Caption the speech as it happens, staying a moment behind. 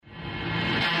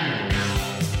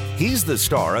He's the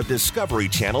star of Discovery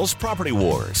Channel's Property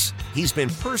Wars. He's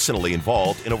been personally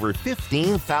involved in over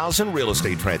 15,000 real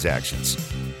estate transactions.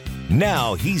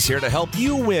 Now he's here to help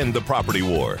you win the property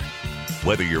war.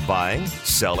 Whether you're buying,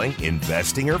 selling,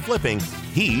 investing, or flipping,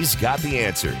 he's got the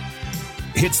answer.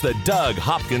 It's the Doug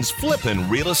Hopkins Flippin'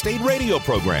 Real Estate Radio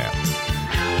Program.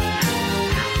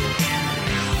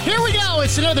 Here we go.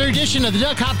 It's another edition of the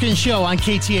Doug Hopkins Show on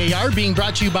KTAR, being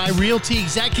brought to you by Realty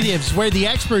Executives, where the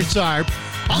experts are.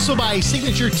 Also by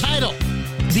Signature Title,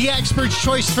 the expert's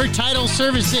choice for title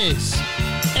services.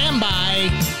 And by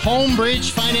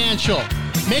Homebridge Financial,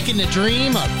 making the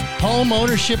dream of home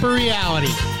ownership a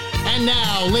reality. And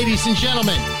now, ladies and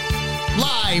gentlemen,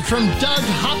 live from Doug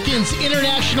Hopkins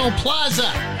International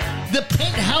Plaza, the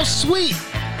Penthouse Suite.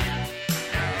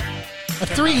 A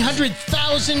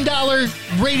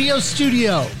 $300,000 radio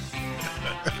studio.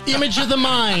 Image of the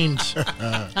mind.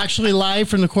 Actually live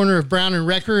from the corner of Brown and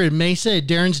Recker in Mesa at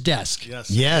Darren's desk.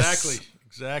 Yes. Exactly.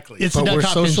 It's but a Doug we're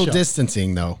Hopkins social show.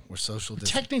 distancing, though. We're social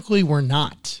distancing. Technically, we're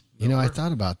not. You know, I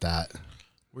thought about that.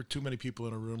 We're too many people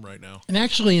in a room right now. And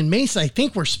actually, in Mesa, I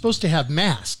think we're supposed to have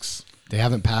masks. They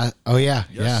haven't passed. Oh, yeah.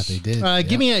 Yes. Yeah, they did.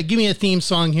 Give me a theme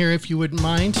song here, if you wouldn't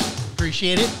mind.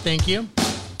 Appreciate it. Thank you.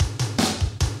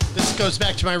 This goes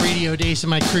back to my radio days and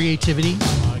my creativity.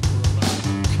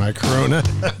 My Corona.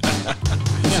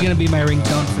 This is going to be my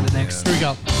ringtone for the next. Here we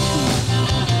go.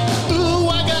 Ooh,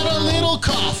 I got a little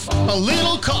cough. A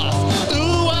little cough.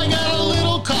 Ooh, I got a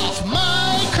little cough.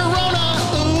 My Corona.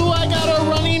 Ooh, I got a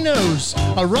runny nose.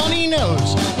 A runny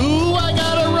nose. Ooh, I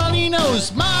got a runny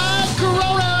nose. My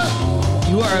Corona.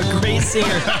 You are a great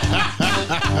singer.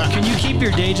 Can you keep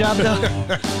your day job, though?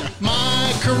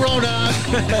 My Corona.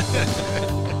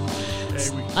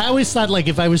 I always thought, like,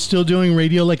 if I was still doing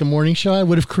radio like a morning show, I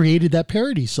would have created that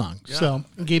parody song. Yeah. So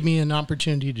it gave me an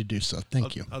opportunity to do so.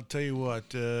 Thank you. I'll tell you what,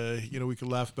 we could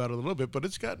laugh about it a little bit, but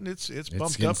it's bumped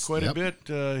up gets- quite yep. a bit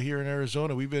here in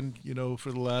Arizona. We've been,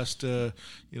 for the last,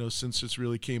 since it's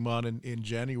really came on in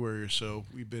January or so,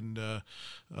 we've been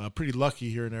pretty lucky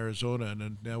here in Arizona, and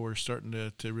then now we're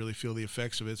starting to really feel the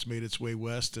effects of it. It's made its way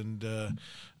west, and the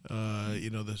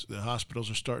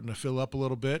hospitals are starting to fill up a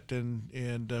little bit,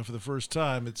 and for the first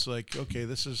time, it's like, okay,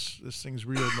 this thing's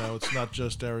real now. It's not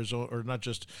just Arizona or not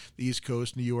just the East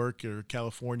Coast, New York or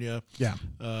California. Yeah.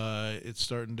 It's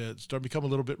starting to become a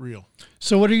little bit real.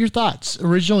 So what are your thoughts?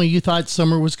 Originally, you thought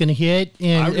summer was going to hit, I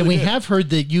and really we did. have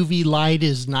heard that UV light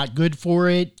is not good for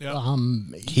it. Yeah.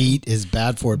 Heat is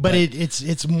bad for it. But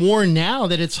it's more now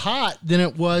that it's hot than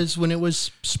it was when it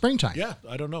was springtime. Yeah,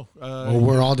 I don't know. Well,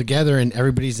 we're all together and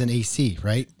everybody's in AC,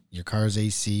 right? Your car's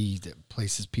AC, the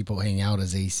places people hang out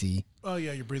is AC. Oh,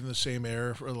 yeah, you're breathing the same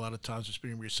air. For a lot of times it's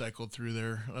being recycled through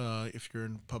there if you're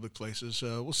in public places.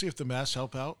 We'll see if the masks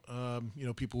help out.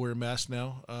 People wear masks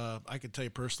now. I can tell you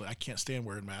personally, I can't stand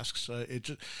wearing masks. It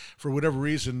just, for whatever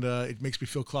reason, it makes me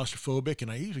feel claustrophobic,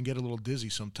 and I even get a little dizzy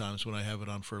sometimes when I have it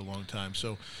on for a long time.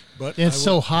 So, but It's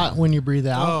so hot when you breathe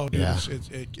out. Oh, dude, Yeah.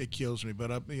 it kills me. But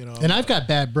And I've got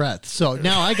bad breath, so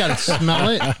now I got to smell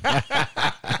it.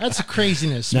 That's a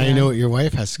craziness, Now man. you know what your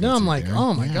wife has to go No, I'm through, like, Darren.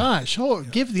 oh my gosh! Oh,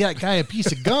 give that guy a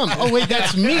piece of gum. Oh wait,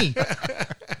 that's me.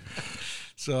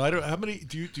 So I don't. How many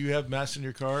do you have masks in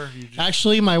your car? You just,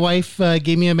 Actually, my wife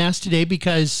gave me a mask today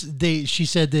because she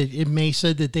said that in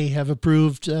Mesa that they have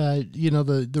approved.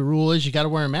 The rule is you got to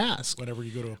wear a mask whenever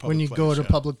you go to a public when you place, go to a yeah.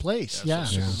 public place. Yeah,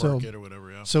 So So supermarket or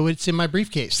whatever. Yeah. so it's in my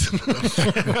briefcase.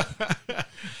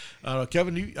 I don't know,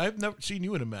 Kevin. I've never seen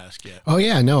you in a mask yet. Oh,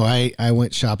 yeah, no, I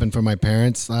went shopping for my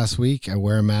parents last week. I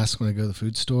wear a mask when I go to the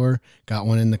food store. Got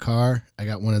one in the car. I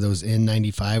got one of those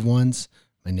N95 ones.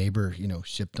 My neighbor,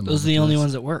 shipped them. Those are the only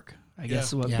ones that work, I guess,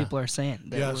 is what Yeah. people are saying.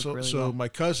 They Yeah, work so really so well. my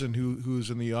cousin who's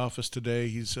in the office today,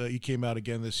 he came out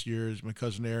again this year. Is my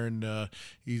cousin Aaron.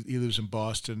 He lives in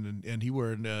Boston, and he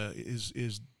wearing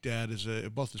his dad is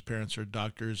both his parents are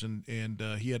doctors, and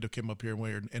he had to come up here and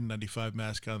wear an N95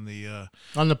 mask on the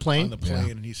On the plane? on the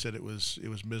plane, and he said it was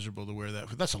miserable to wear that.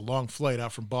 That's a long flight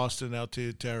out from Boston out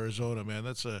to Arizona, man.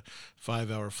 That's a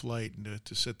 5-hour flight, and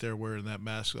to sit there wearing that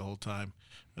mask the whole time.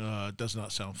 Does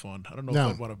not sound fun. I don't know No.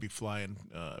 if I'd want to be flying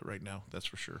right now. That's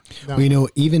for sure. No. Well,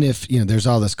 even if, there's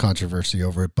all this controversy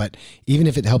over it, but even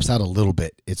if it helps out a little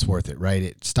bit, it's worth it, right?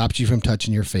 It stops you from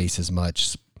touching your face as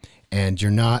much, and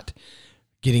you're not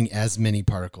getting as many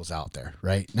particles out there,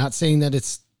 right? Not saying that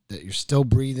that you're still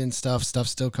breathing stuff's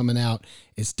still coming out.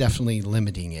 It's definitely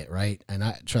limiting it, right? And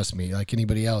trust me, like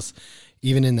anybody else,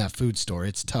 even in that food store,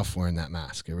 it's tough wearing that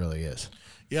mask. It really is.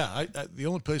 Yeah, I the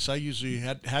only place I usually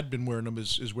had been wearing them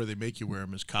is where they make you wear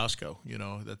them, is Costco. You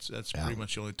know, that's pretty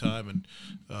much the only time, and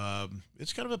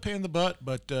it's kind of a pain in the butt.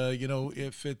 But you know,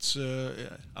 if it's,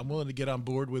 I'm willing to get on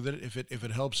board with it if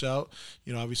it helps out.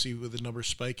 You know, obviously with the numbers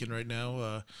spiking right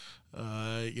now,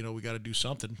 you know, we got to do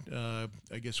something.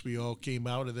 I guess we all came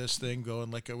out of this thing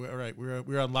going like, all right,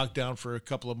 we're on lockdown for a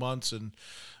couple of months, and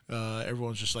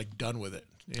everyone's just like done with it.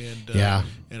 And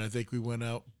and I think we went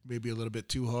out maybe a little bit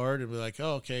too hard, and we're like,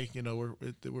 oh, okay, you know,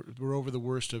 we're over the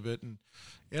worst of it, and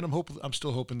I'm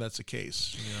still hoping that's the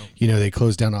case. You know, they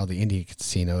closed down all the Indian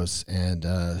casinos, and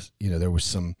you know, there was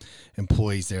some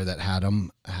employees there that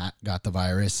got the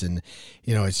virus, and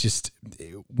you know, it's just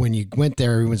when you went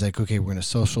there, everyone's like, okay, we're going to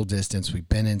social distance. We've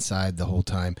been inside the whole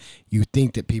time. You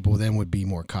think that people then would be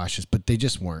more cautious, but they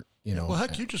just weren't. You know, well,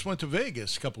 heck, you just went to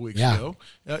Vegas a couple weeks ago.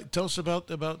 Tell us about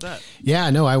that. Yeah,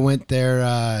 no, I went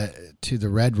there to the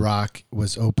Red Rock. It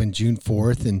was open June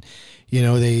 4th, and you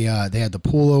know, they had the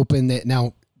pool open.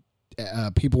 Now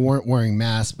people weren't wearing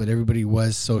masks, but everybody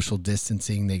was social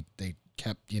distancing. They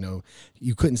kept, you know,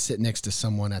 you couldn't sit next to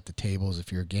someone at the tables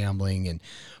if you're gambling,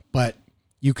 but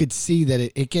you could see that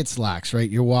it gets lax,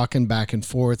 right? You're walking back and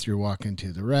forth. You're walking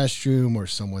to the restroom, or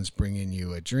someone's bringing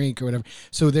you a drink or whatever.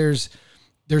 So there's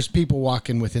people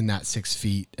walking within that 6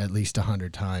 feet at least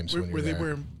 100 times. Were they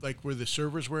wearing, like, were the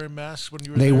servers wearing masks when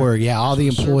you were there? They were, yeah. All so the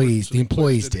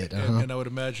employees did. And I would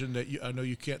imagine that I know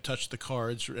you can't touch the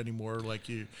cards anymore, like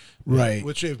right,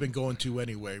 which they've been going to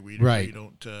anyway. You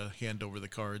don't hand over the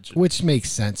cards, which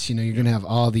makes sense. You know, you're gonna have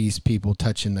all these people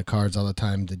touching the cards all the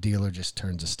time. The dealer just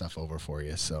turns the stuff over for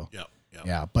you. So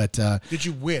yeah, but did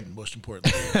you win? Most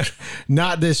importantly,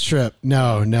 not this trip.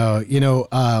 No. You know,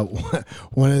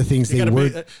 one of the things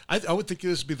I would think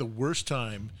this would be the worst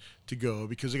time to go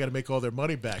because they got to make all their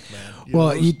money back,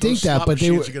 man. You'd think that, but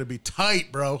they were going to be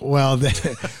tight, bro. Well,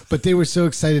 but they were so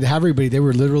excited to have everybody. They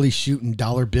were literally shooting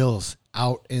dollar bills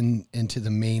out into the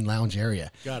main lounge area.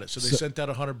 Got it. So they sent out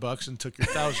 $100 and took your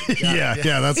 1,000.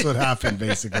 Yeah, that's what happened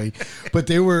basically. But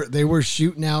they were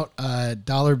shooting out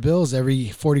dollar bills every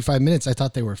 45 minutes. I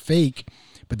thought they were fake,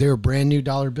 but they were brand new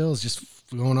dollar bills, just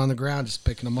going on the ground, just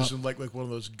picking them up. Like one of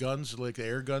those guns, like the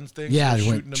air guns things. Yeah, they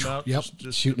shooting them out. Yep,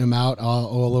 just shooting them out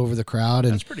all over the crowd.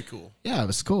 And that's pretty cool. Yeah, it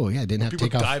was cool. Yeah, didn't have to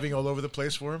take off. Diving all over the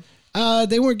place for them.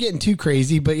 They weren't getting too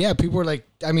crazy, but yeah, people were like,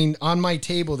 I mean, on my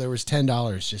table, there was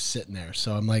 $10 just sitting there.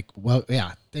 So I'm like, well,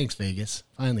 yeah, thanks, Vegas.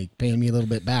 Finally paying me a little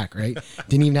bit back, right?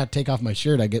 Didn't even have to take off my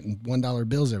shirt. I get $1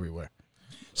 bills everywhere.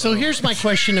 So here's my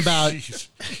question about,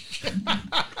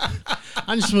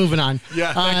 I'm just moving on.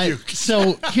 Yeah, thank you.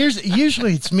 So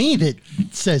usually it's me that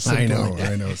says something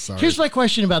I know, sorry. Here's my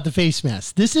question about the face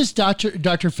mask. This is Dr.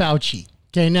 Fauci.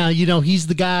 Okay, now, you know, he's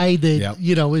the guy that,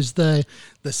 you know, is the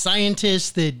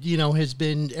scientist that, you know, has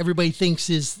been, everybody thinks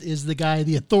is the guy,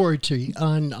 the authority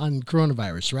on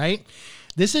coronavirus, right?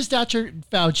 This is Dr.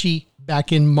 Fauci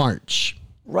back in March.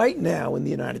 Right now in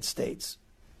the United States,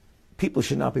 people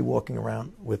should not be walking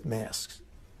around with masks.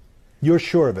 You're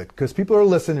sure of it? Because people are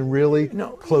listening really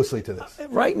closely to this.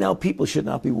 Right now, people should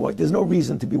not be walking. There's no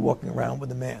reason to be walking around with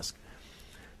a mask.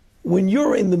 When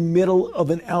you're in the middle of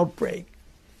an outbreak,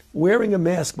 wearing a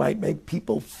mask might make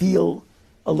people feel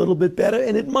a little bit better,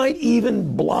 and it might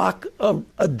even block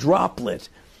a droplet,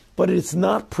 but it's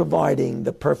not providing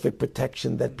the perfect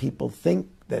protection that people think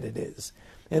that it is.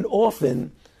 And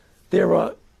often there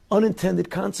are unintended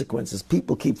consequences.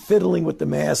 People keep fiddling with the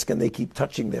mask and they keep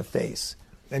touching their face.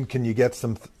 And can you get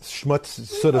some schmutz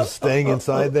sort of staying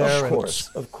inside there?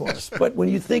 Of course. But when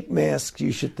you think masks,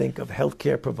 you should think of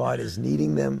healthcare providers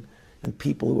needing them and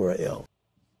people who are ill.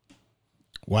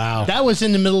 Wow. That was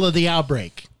in the middle of the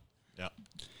outbreak. Yeah.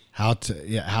 How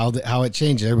it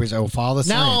changed. Everybody's like, follow the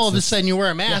science. Now all of a sudden you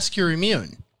wear a mask, you're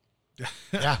immune.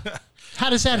 Yeah. How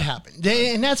does that happen?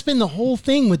 And that's been the whole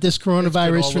thing with this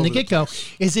coronavirus from the get-go,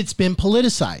 is it's been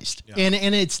politicized. Yeah.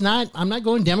 And it's not, I'm not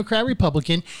going Democrat,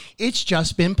 Republican. It's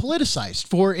just been politicized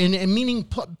and meaning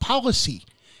policy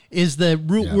is the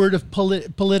root word of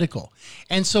political.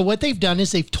 And so what they've done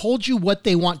is they've told you what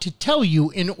they want to tell you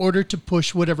in order to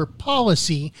push whatever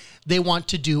policy they want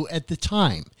to do at the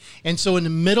time. And so in the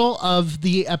middle of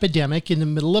the epidemic, in the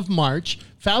middle of March,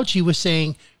 Fauci was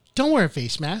saying, don't wear a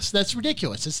face mask. That's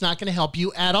ridiculous. It's not going to help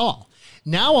you at all.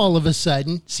 Now, all of a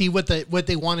sudden, see what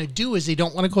they want to do is they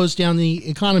don't want to close down the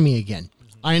economy again.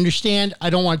 I understand. I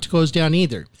don't want it to close down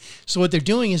either. So what they're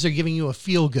doing is they're giving you a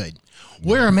feel good.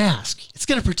 Wear a mask. It's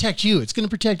going to protect you. It's going to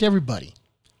protect everybody.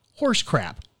 Horse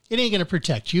crap. It ain't going to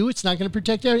protect you. It's not going to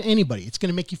protect anybody. It's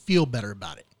going to make you feel better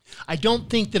about it. I don't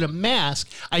think that a mask,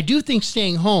 I do think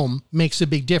staying home makes a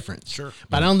big difference. Sure.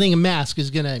 But I don't think a mask is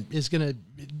gonna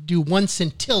do one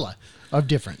scintilla of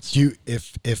difference. Do you,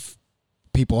 if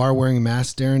people are wearing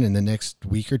masks, Darren, in the next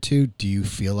week or two, do you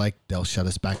feel like they'll shut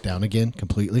us back down again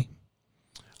completely?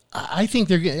 I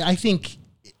think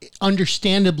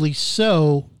understandably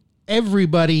so,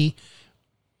 everybody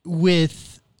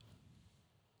with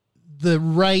the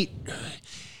right,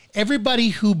 everybody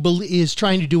who is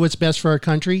trying to do what's best for our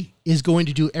country is going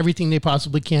to do everything they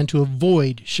possibly can to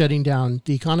avoid shutting down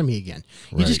the economy again.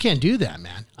 You just can't do that,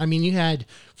 man. I mean, you had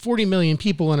 40 million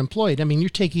people unemployed. I mean, you're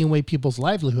taking away people's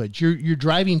livelihoods. You're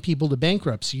driving people to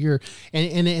bankruptcy.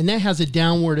 And that has a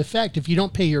downward effect. If you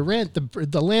don't pay your rent,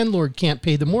 the landlord can't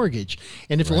pay the mortgage.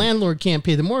 And if the landlord can't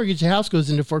pay the mortgage, the house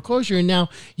goes into foreclosure. And now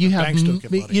you have,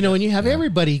 and you have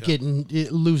everybody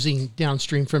losing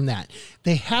downstream from that.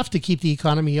 They have to keep the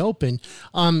economy open.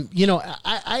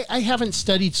 I haven't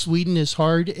studied Sweden as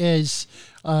hard as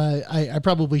I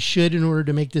probably should in order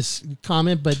to make this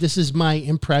comment, but this is my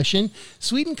impression.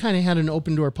 Sweden kind of had an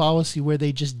open door policy where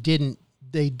they just didn't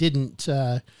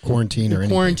quarantine or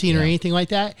anything like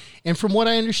that. And from what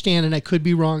I understand, and I could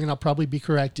be wrong and I'll probably be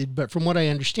corrected, but from what I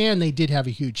understand, they did have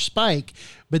a huge spike,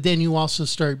 but then you also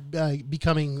start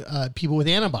becoming people with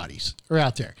antibodies are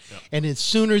out there. Yep. And it's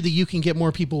sooner that you can get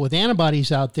more people with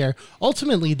antibodies out there.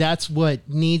 Ultimately, that's what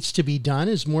needs to be done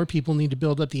is more people need to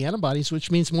build up the antibodies, which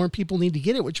means more people need to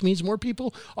get it, which means more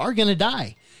people are going to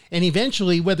die. And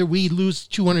eventually, whether we lose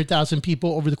 200,000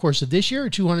 people over the course of this year or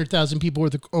 200,000 people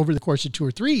over the course of 2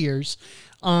 or 3 years,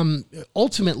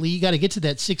 ultimately, you got to get to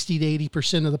that 60 to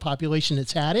 80% of the population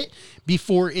that's had it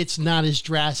before it's not as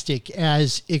drastic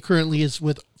as it currently is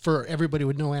for everybody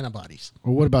with no antibodies.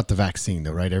 Well, what about the vaccine,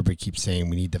 though, right? Everybody keeps saying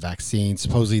we need the vaccine.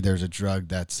 Supposedly, there's a drug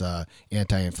that's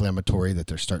anti-inflammatory that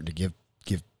they're starting to give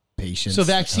patients. So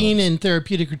vaccine and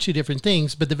therapeutic are two different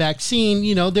things, but the vaccine,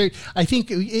 I think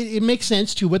it makes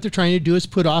sense to what they're trying to do is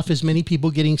put off as many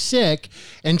people getting sick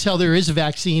until there is a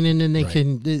vaccine, and then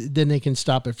they can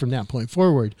stop it from that point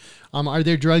forward. Are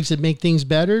there drugs that make things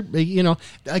better?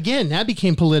 Again, that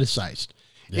became politicized.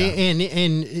 Yeah.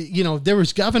 And there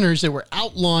was governors that were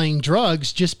outlawing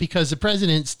drugs just because the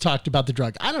president's talked about the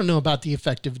drug. I don't know about the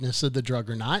effectiveness of the drug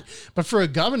or not, but for a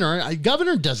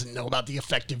governor doesn't know about the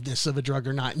effectiveness of a drug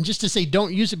or not. And just to say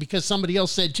don't use it because somebody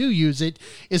else said to use it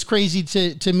is crazy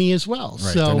to me as well.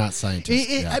 Right, so they're not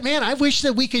scientists. Man, I wish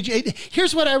that we could.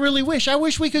 Here's what I really wish. I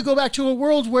wish we could go back to a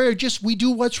world where just we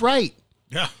do what's right.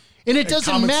 Yeah. And it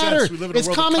doesn't matter. It's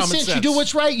common sense. You do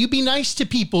what's right. You be nice to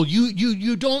people.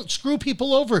 You don't screw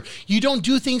people over. You don't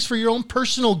do things for your own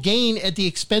personal gain at the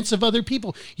expense of other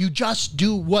people. You just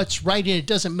do what's right, and it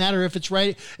doesn't matter if it's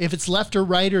right, if it's left or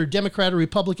right, or Democrat or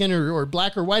Republican, or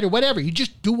black or white or whatever. You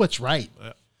just do what's right.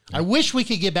 Yeah. I wish we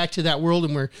could get back to that world,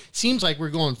 and it seems like we're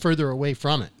going further away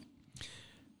from it.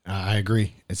 I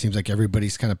agree. It seems like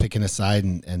everybody's kind of picking a side,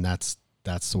 and that's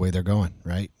the way they're going,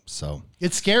 right? So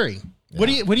it's scary.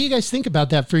 Yeah. What do you guys think about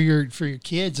that for your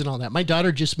kids and all that? My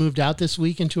daughter just moved out this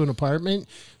week into an apartment,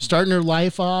 starting her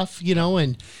life off,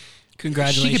 and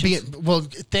congratulations. She could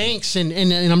be thanks, and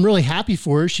I'm really happy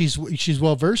for her. She's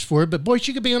well versed for it, but boy,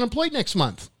 she could be unemployed next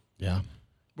month. Yeah.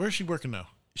 Where is she working now?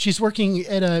 She's working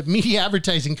at a media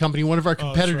advertising company, one of our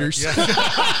competitors. Right. Yeah.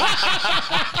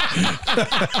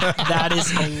 That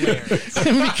is hilarious.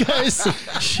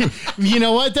 Because you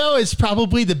know what though, it's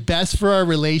probably the best for our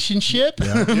relationship.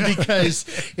 Yeah. Because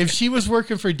if she was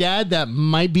working for Dad, that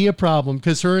might be a problem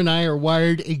because her and I are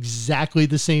wired exactly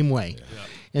the same way. Yeah.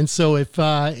 And so if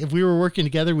we were working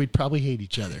together, we'd probably hate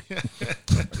each other.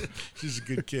 She's a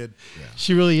good kid. Yeah.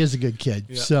 She really is a good kid.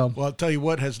 Yeah. So, well, I'll tell you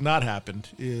what has not happened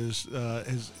is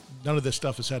none of this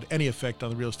stuff has had any effect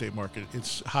on the real estate market.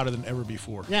 It's hotter than ever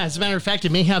before. Yeah, as a matter of fact,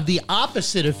 it may have the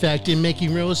opposite effect in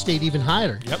making real estate even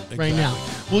higher. Yep, exactly. Right now.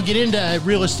 We'll get into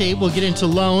real estate. We'll get into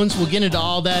loans. We'll get into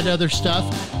all that other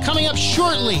stuff. Coming up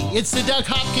shortly, it's the Doug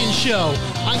Hopkins Show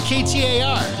on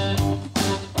KTAR.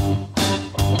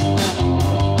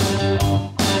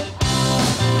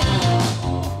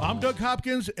 Doug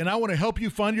Hopkins, and I want to help you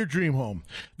find your dream home.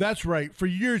 That's right. For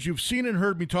years, you've seen and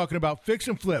heard me talking about fix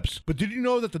and flips. But did you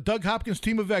know that the Doug Hopkins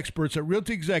team of experts at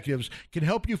Realty Executives can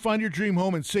help you find your dream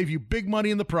home and save you big money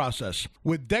in the process?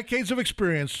 With decades of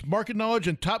experience, market knowledge,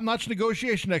 and top-notch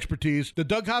negotiation expertise, the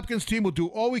Doug Hopkins team will do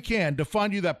all we can to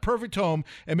find you that perfect home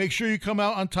and make sure you come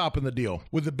out on top in the deal.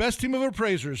 With the best team of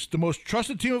appraisers, the most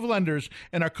trusted team of lenders,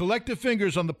 and our collective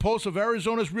fingers on the pulse of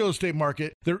Arizona's real estate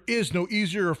market, there is no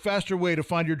easier or faster way to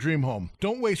find your dream dream home.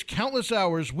 Don't waste countless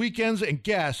hours, weekends, and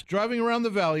gas driving around the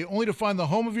valley only to find the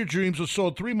home of your dreams was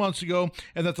sold 3 months ago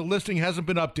and that the listing hasn't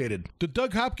been updated. The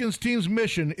Doug Hopkins team's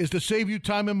mission is to save you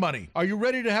time and money. Are you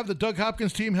ready to have the Doug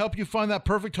Hopkins team help you find that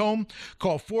perfect home?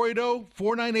 Call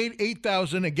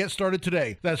 480-498-8000 and get started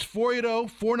today. That's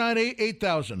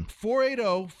 480-498-8000.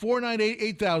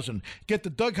 480-498-8000. Get the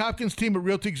Doug Hopkins team at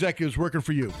Realty Executives working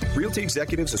for you. Realty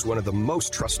Executives is one of the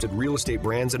most trusted real estate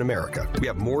brands in America. We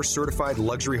have more certified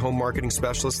luxury home marketing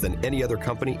specialists than any other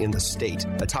company in the state,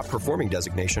 a top performing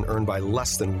designation earned by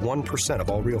less than 1% of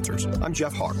all realtors. I'm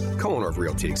Jeff Hawk, co-owner of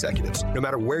Realty Executives. No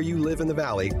matter where you live in the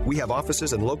Valley, we have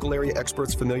offices and local area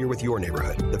experts familiar with your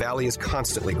neighborhood. The Valley is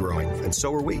constantly growing, and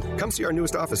so are we. Come see our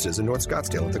newest offices in North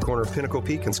Scottsdale at the corner of Pinnacle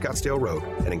Peak and Scottsdale Road,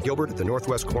 and in Gilbert at the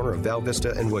northwest corner of Val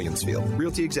Vista and Williamsfield.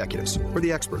 Realty Executives, where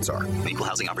the experts are. Equal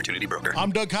Housing Opportunity Broker.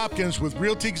 I'm Doug Hopkins with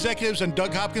Realty Executives and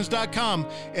DougHopkins.com,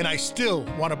 and I still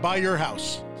want to buy your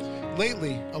house.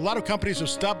 Lately, a lot of companies have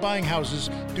stopped buying houses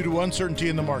due to uncertainty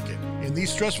in the market. In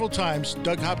these stressful times,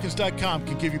 DougHopkins.com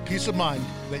can give you peace of mind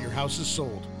that your house is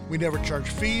sold. We never charge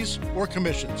fees or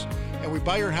commissions, and we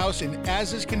buy your house in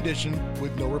as-is condition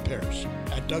with no repairs.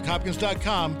 At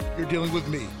DougHopkins.com, you're dealing with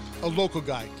me, a local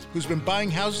guy who's been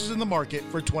buying houses in the market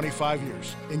for 25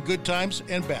 years, in good times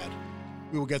and bad.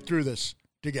 We will get through this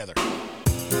together.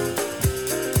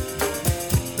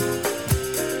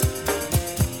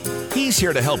 He's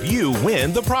here to help you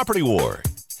win the property war.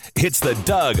 It's the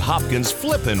Doug Hopkins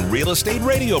Flippin' Real Estate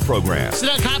Radio Program. It's the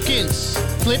Doug Hopkins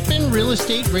Flippin' Real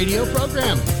Estate Radio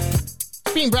Program.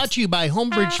 It's being brought to you by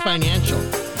Homebridge Financial.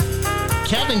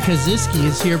 Kevin Kaziski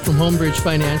is here from Homebridge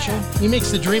Financial. He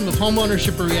makes the dream of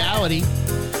homeownership a reality.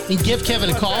 You can give Kevin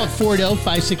a call at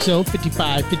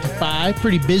 480-560-5555.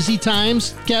 Pretty busy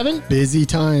times, Kevin? Busy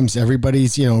times.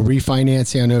 Everybody's,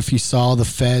 refinancing. I don't know if you saw the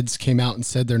Feds came out and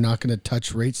said they're not going to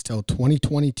touch rates till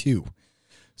 2022.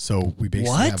 So we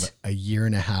basically have a year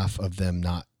and a half of them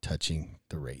not touching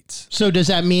the rates. So does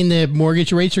that mean that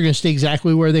mortgage rates are going to stay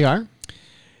exactly where they are?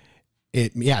 They're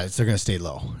going to stay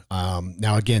low.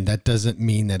 Now, again, that doesn't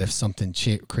mean that if something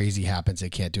crazy happens, they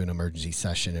can't do an emergency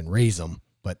session and raise them.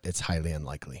 But it's highly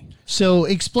unlikely. So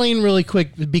explain really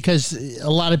quick, because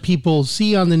a lot of people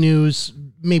see on the news,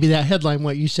 maybe that headline,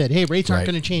 what you said, hey, rates aren't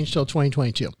going to change till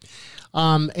 2022.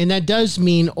 And that does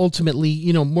mean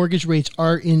ultimately, mortgage rates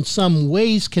are in some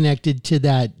ways connected to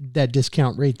that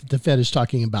discount rate that the Fed is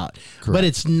talking about. Correct. But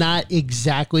it's not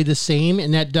exactly the same.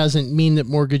 And that doesn't mean that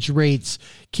mortgage rates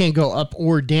can go up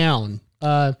or down.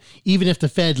 Even if the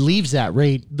Fed leaves that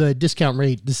rate, the discount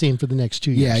rate, the same for the next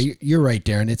 2 years. Yeah, you're right,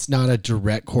 Darren. It's not a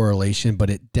direct correlation,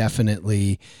 but it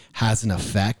definitely has an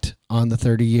effect on the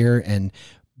 30-year. And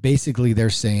basically they're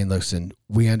saying, listen,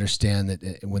 we understand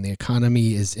that when the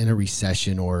economy is in a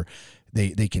recession, or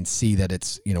they can see that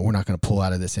it's, we're not going to pull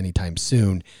out of this anytime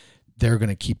soon, they're going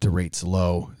to keep the rates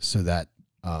low so that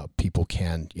people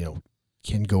can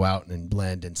go out and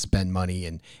blend and spend money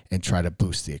and try to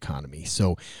boost the economy.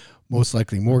 So most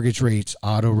likely mortgage rates,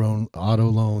 auto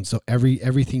loans, so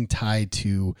everything tied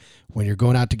to when you're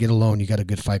going out to get a loan, you got a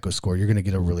good FICO score, you're going to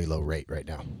get a really low rate right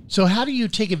now. So how do you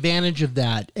take advantage of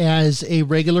that as a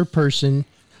regular person?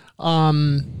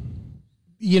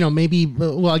 Maybe,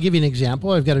 I'll give you an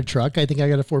example. I've got a truck. I think I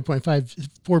got a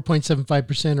 4.75% or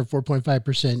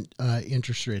 4.5%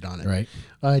 interest rate on it. Right.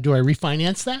 Do I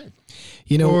refinance that?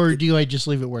 Or do I just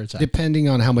leave it where it's at? Depending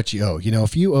on how much you owe.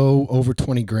 If you owe over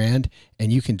 $20,000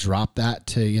 and you can drop that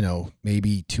to,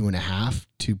 maybe 2.5,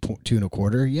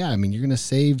 2.25. Yeah. I mean, you're going to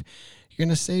save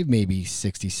maybe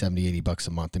 60, 70, 80 bucks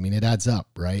a month. I mean, it adds up,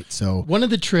 right? So one of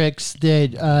the tricks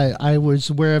that I was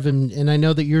aware of, and I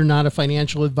know that you're not a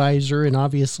financial advisor, and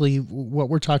obviously what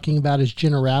we're talking about is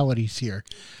generalities here.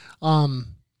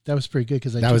 That was pretty good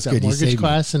because I took that mortgage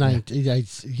class, and I,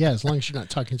 as long as you're not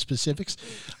talking specifics.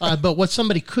 But what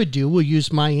somebody could do, we'll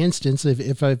use my instance,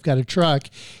 if I've got a truck,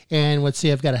 and let's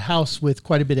say I've got a house with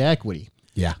quite a bit of equity.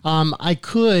 Yeah. I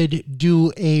could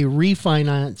do a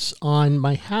refinance on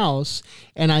my house,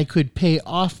 and I could pay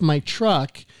off my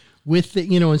truck with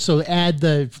the, and so add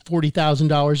the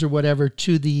 $40,000 or whatever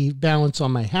to the balance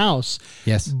on my house.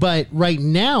 Yes. But right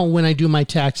now, when I do my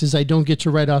taxes, I don't get to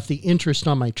write off the interest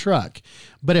on my truck.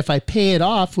 But if I pay it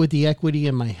off with the equity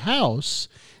in my house,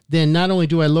 then not only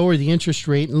do I lower the interest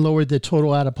rate and lower the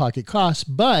total out-of-pocket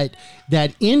cost, but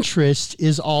that interest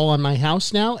is all on my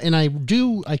house now, and I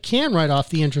can write off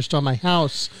the interest on my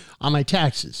house on my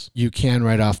taxes. You can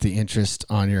write off the interest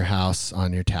on your house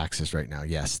on your taxes right now.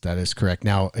 Yes, that is correct.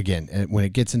 Now, again, when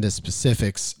it gets into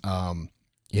specifics,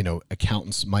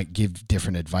 accountants might give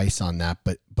different advice on that,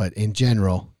 but in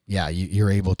general, yeah, you're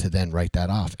able to then write that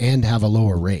off and have a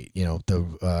lower rate. You know,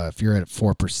 if you're at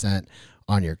 4%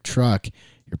 on your truck,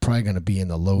 you're probably going to be in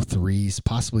the low 3s,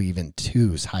 possibly even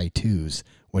 2s, high 2s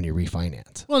when you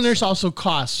refinance. Well, and there's also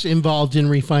costs involved in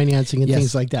refinancing and Yes.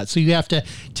 things like that. So you have to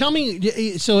tell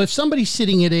me. So if somebody's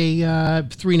sitting at a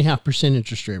 3.5%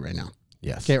 interest rate right now,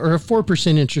 Yes. okay, or a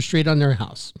 4% interest rate on their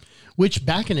house, which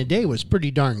back in the day was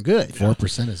pretty darn good.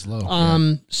 4% is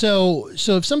low. So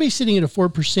if somebody's sitting at a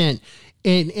 4%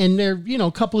 and they're, you know,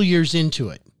 a couple of years into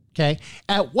it, okay,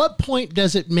 at what point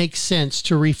does it make sense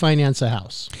to refinance a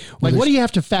house? Like, what do you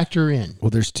have to factor in? Well,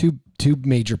 there's two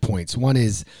major points. One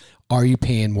is, are you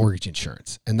paying mortgage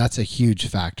insurance? And that's a huge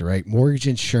factor, right? Mortgage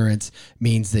insurance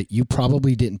means that you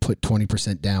probably didn't put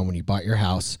 20% down when you bought your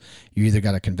house. You either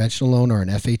got a conventional loan or an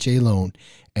FHA loan,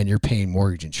 and you're paying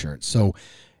mortgage insurance. So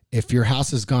if your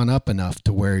house has gone up enough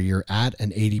to where you're at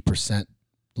an 80%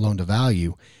 loan to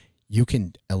value, you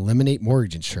can eliminate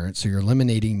mortgage insurance. So you're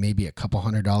eliminating maybe a couple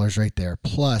 $100 right there.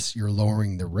 Plus you're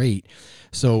lowering the rate.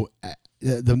 So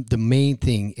the main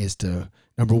thing is to,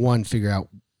 number one, figure out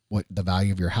what the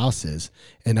value of your house is.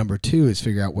 And number two is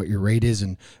figure out what your rate is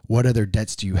and what other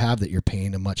debts do you have that you're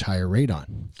paying a much higher rate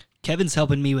on. Kevin's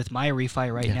helping me with my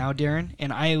refi right now, Darren.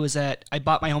 And I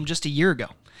bought my home just a year ago,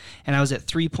 and I was at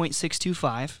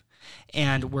 3.625,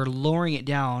 and we're lowering it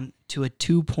down to a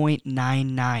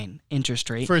 2.99 interest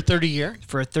rate. For a 30-year?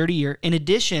 For a 30-year. In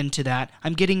addition to that,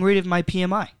 I'm getting rid of my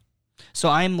PMI. So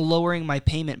I'm lowering my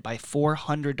payment by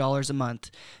 $400 a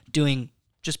month,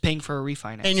 just paying for a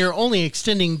refinance. And you're only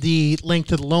extending the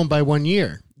length of the loan by 1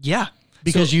 year. Yeah.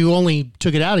 Because you only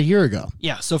took it out a year ago.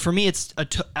 Yeah, so for me, it's an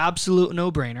absolute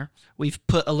no-brainer. We've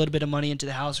put a little bit of money into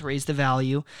the house, raised the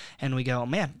value, and we go,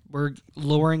 man, we're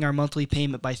lowering our monthly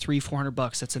payment by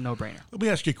 $300-$400. That's a no-brainer. Let me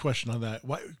ask you a question on that.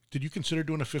 Why did you consider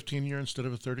doing a 15-year instead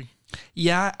of a 30?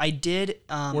 Yeah, I did.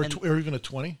 Or even a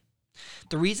 20?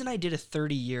 The reason I did a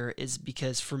 30-year is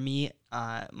because for me,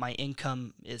 my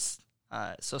income is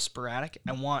so sporadic.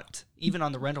 I want, even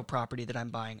on the rental property that I'm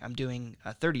buying, I'm doing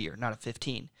a 30-year, not a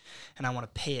 15. And I want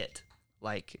to pay it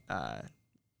like a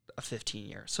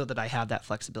 15-year so that I have that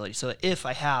flexibility. So if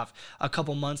I have a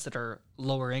couple months that are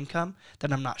lower income,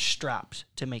 then I'm not strapped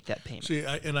to make that payment. See,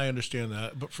 I understand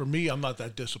that. But for me, I'm not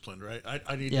that disciplined, right?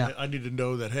 I need to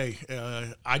know that, hey,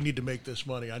 I need to make this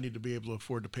money. I need to be able to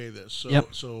afford to pay this.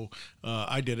 So,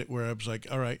 I did it where I was like,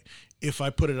 all right, if I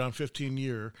put it on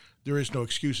 15-year, there is no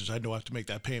excuses. I know I have to make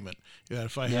that payment.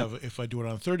 If I do it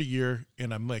on 30-year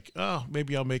and I'm like, oh,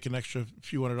 maybe I'll make an extra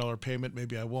few $100 payment,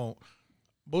 maybe I won't.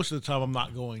 Most of the time I'm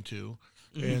not going to.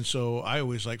 Mm-hmm. And so I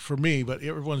always for me, but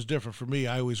everyone's different. For me,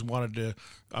 I always wanted to,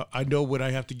 I know what I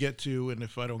have to get to, and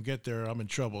if I don't get there, I'm in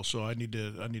trouble. So I need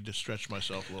to stretch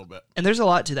myself a little bit. And there's a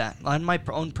lot to that. On my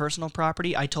own personal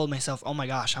property, I told myself, oh my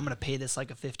gosh, I'm going to pay this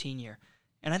like a 15-year.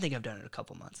 And I think I've done it a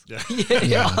couple months.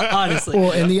 Yeah. Honestly.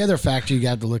 Well, and the other factor you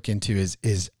got to look into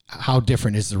is how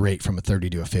different is the rate from a 30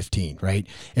 to a 15, right?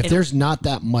 If there's not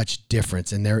that much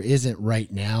difference, and there isn't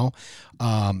right now,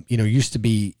 used to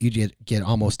be you'd get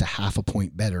almost a half a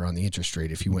point better on the interest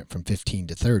rate if you went from 15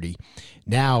 to 30.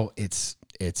 Now it's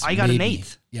I got an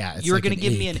eighth. Yeah, you were going to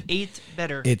give me an eighth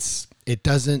better. It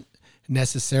doesn't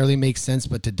necessarily make sense,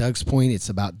 but to Doug's point, it's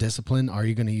about discipline. Are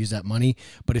you going to use that money?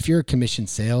 But if you're a commission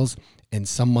sales, and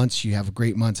some months you have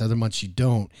great months, other months you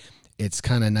don't, it's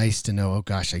kind of nice to know, oh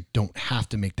gosh, I don't have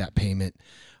to make that payment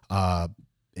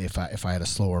if I had a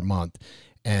slower month.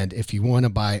 And if you want to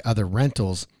buy other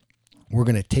rentals, we're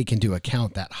going to take into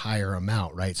account that higher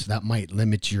amount, right? So that might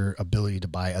limit your ability to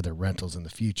buy other rentals in the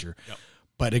future. Yep.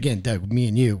 But again, Doug, me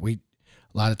and you, a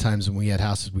lot of times when we had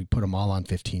houses, we put them all on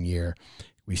 15-year.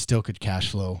 We still could cash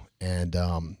flow, and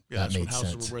that made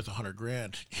sense. Houses were worth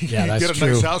 $100,000. Yeah, that's get a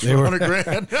true. Nice house for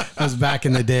 $100,000. That was back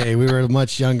in the day. We were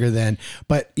much younger then.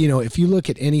 But if you look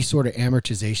at any sort of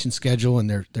amortization schedule,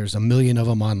 and there's a million of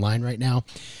them online right now,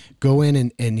 go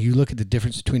in and you look at the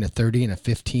difference between a 30 and a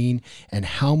 15, and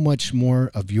how much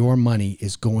more of your money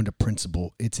is going to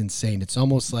principal. It's insane. It's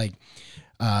almost like.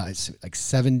 It's like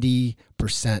 70%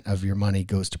 of your money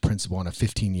goes to principal on a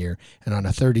 15-year, and on a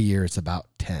 30-year, it's about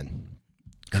 10.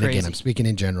 And again, I'm speaking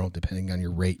in general, depending on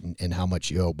your rate and how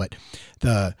much you owe. But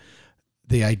the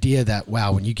idea that,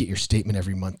 wow, when you get your statement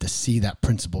every month, to see that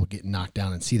principal get knocked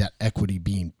down and see that equity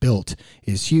being built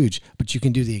is huge. But you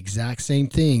can do the exact same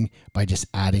thing by just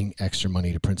adding extra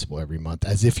money to principal every month,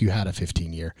 as if you had a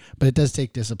 15-year. But it does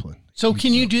take discipline. So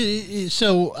can you do?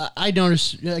 So I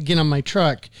noticed again on my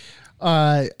truck.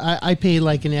 I pay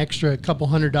like an extra couple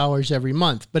 $100 every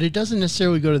month, but it doesn't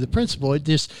necessarily go to the principal. It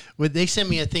just, they send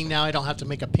me a thing now, I don't have to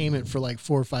make a payment for like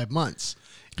 4 or 5 months.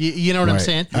 You know what I'm Right.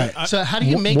 saying? So how do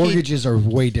you make mortgages are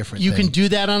way different. You can do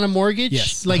that on a mortgage?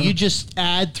 Yes. Like you just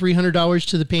add $300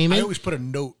 to the payment? I always put a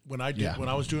note when I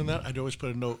was doing that. I'd always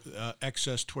put a note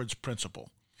excess towards principal.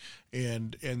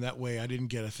 And that way I didn't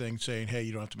get a thing saying, hey,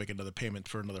 you don't have to make another payment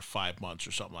for another 5 months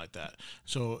or something like that.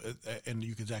 So, and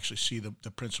you can actually see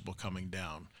the principal coming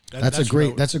down. That's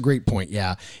a great point.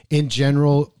 Yeah. In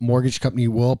general, mortgage company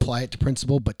will apply it to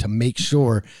principal, but to make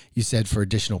sure you said for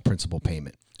additional principal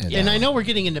payment. And I know we're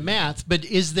getting into math, but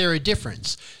is there a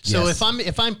difference? So Yes.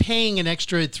 if I'm paying an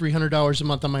extra $300 a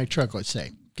month on my truck, let's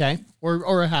say, okay,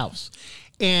 or a house,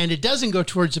 and it doesn't go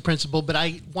towards the principal, but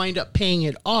I wind up paying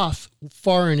it off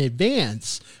far in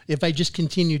advance, if I just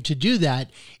continue to do that,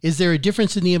 is there a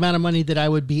difference in the amount of money that I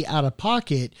would be out of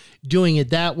pocket doing it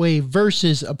that way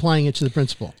versus applying it to the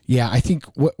principal? Yeah, I think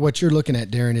what you're looking at,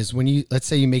 Darren, is when let's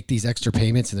say you make these extra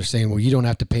payments and they're saying, well, you don't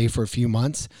have to pay for a few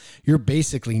months, you're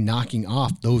basically knocking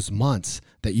off those months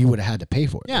that you would have had to pay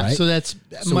for it. Yeah, right? so that's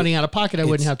money out of pocket I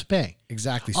wouldn't have to pay.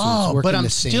 Exactly. So it's working but I'm the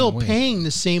same still way. paying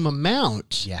the same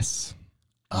amount. Yes.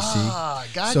 You see?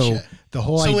 Gotcha. So the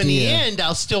whole idea. So in the end,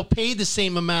 I'll still pay the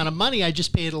same amount of money. I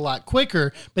just pay it a lot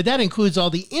quicker, but that includes all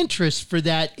the interest for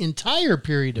that entire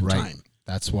period of time.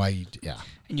 That's why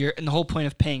And the whole point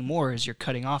of paying more is you're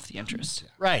cutting off the interest.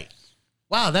 Right.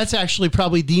 Wow, that's actually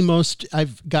probably the most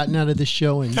I've gotten out of this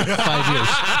show in 5 years.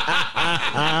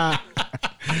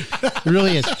 It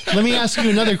really is. Let me ask you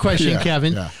another question,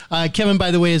 Kevin. Yeah. Kevin,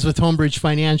 by the way, is with Homebridge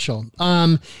Financial.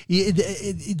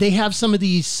 They have some of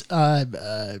these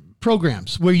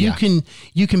programs where you can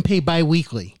pay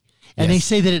biweekly, and they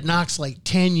say that it knocks like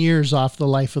 10 years off the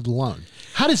life of the loan.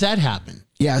 How does that happen?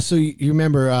 Yeah. So you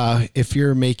remember if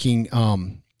you're making a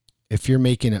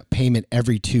payment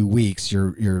every 2 weeks,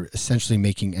 you're essentially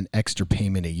making an extra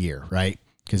payment a year, right?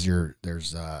 Because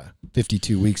there's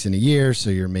 52 weeks in a year, so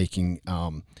you're making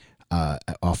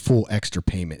a full extra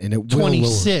payment, and it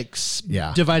 26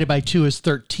 divided by 2 is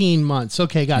 13 months.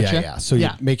 Okay, gotcha. Yeah. So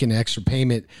you're making an extra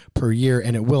payment per year,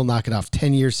 and it will knock it off.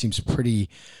 10 years seems pretty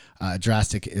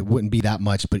drastic. It wouldn't be that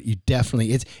much, but you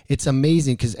definitely it's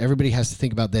amazing because everybody has to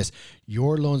think about this.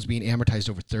 Your loan's being amortized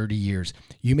over 30 years.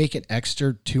 You make an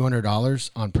extra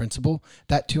 $200 on principal.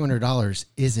 That $200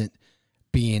 isn't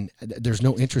there's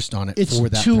no interest on it. It's for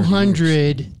that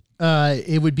 200.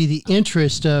 It would be the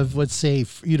interest of, let's say,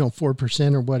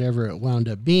 4% or whatever it wound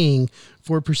up being.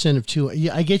 4% of 2.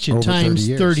 Yeah, I get you. Over times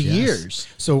 30 yes. years.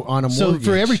 So on a mortgage,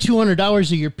 so for every $200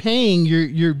 that you're paying,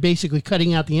 you're basically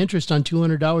cutting out the interest on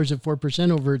 $200 at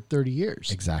 4% over 30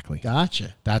 years. Exactly.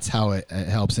 Gotcha. That's how it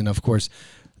helps, and of course,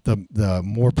 the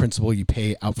more principal you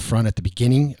pay out front at the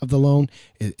beginning of the loan,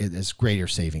 it is greater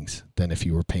savings than if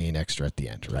you were paying extra at the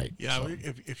end, right? Yeah, so.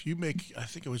 If you make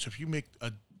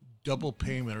a double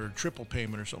payment or a triple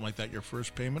payment or something like that, your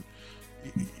first payment,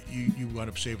 you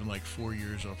wind up saving like 4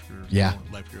 years off your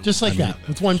life. Just like that,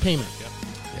 with one payment. Yep.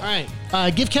 All right.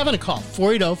 Give Kevin a call,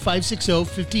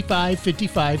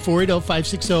 480-560-5555,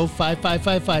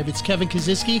 480-560-5555. It's Kevin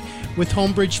Kaziski with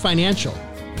Homebridge Financial.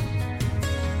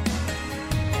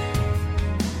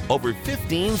 Over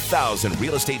 15,000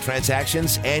 real estate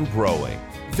transactions and growing.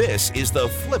 This is the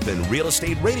Flippin' Real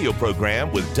Estate Radio program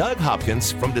with Doug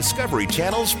Hopkins from Discovery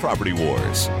Channel's Property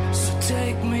Wars. So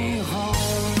take me home.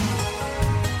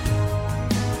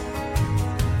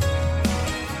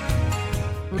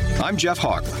 I'm Jeff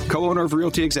Hawk, co-owner of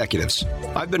Realty Executives.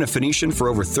 I've been a Phoenician for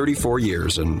over 34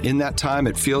 years, and in that time,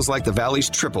 it feels like the Valley's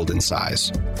tripled in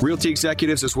size. Realty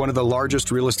Executives is one of the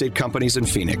largest real estate companies in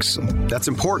Phoenix. That's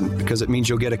important because it means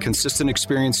you'll get a consistent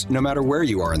experience no matter where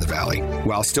you are in the Valley,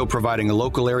 while still providing a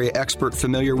local area expert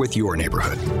familiar with your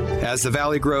neighborhood. As the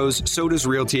Valley grows, so does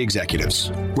Realty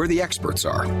Executives, where the experts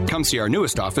are. Come see our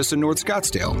newest office in North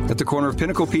Scottsdale, at the corner of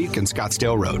Pinnacle Peak and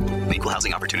Scottsdale Road. Equal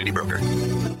Housing Opportunity Broker.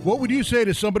 What would you say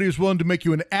to somebody who's willing to make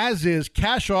you an as-is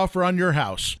cash offer on your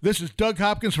house? This is Doug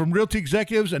Hopkins from Realty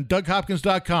Executives and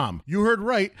DougHopkins.com. You heard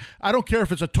right. I don't care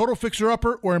if it's a total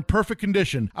fixer-upper or in perfect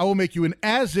condition. I will make you an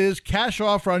as-is cash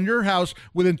offer on your house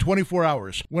within 24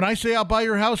 hours. When I say I'll buy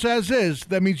your house as-is,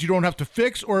 that means you don't have to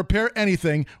fix or repair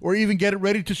anything or even get it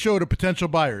ready to show to potential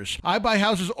buyers. I buy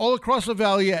houses all across the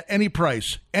Valley at any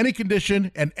price, any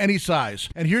condition, and any size.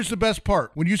 And here's the best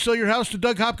part. When you sell your house to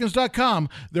DougHopkins.com,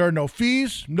 there are no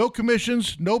fees, no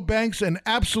commissions, no banks, and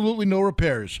absolutely no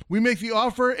repairs. We make the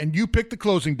offer and you pick the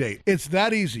closing date. It's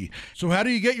that easy. So how do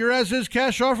you get your as-is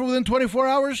cash offer within 24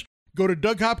 hours? Go to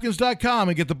DougHopkins.com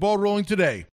and get the ball rolling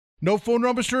today. No phone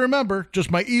numbers to remember, just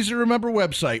my easy-to-remember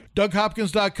website,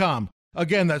 DougHopkins.com.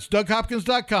 Again, that's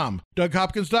DougHopkins.com.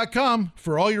 DougHopkins.com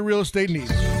for all your real estate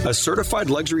needs. A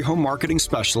certified luxury home marketing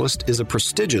specialist is a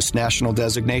prestigious national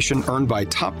designation earned by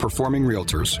top-performing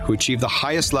realtors who achieve the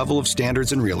highest level of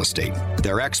standards in real estate.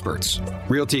 They're experts.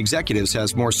 Realty Executives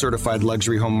has more certified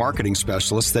luxury home marketing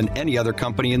specialists than any other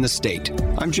company in the state.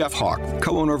 I'm Jeff Hawk,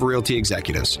 co-owner of Realty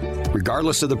Executives.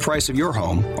 Regardless of the price of your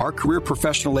home, our career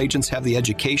professional agents have the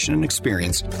education and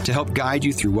experience to help guide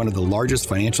you through one of the largest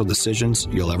financial decisions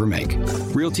you'll ever make.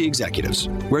 Realty Executives,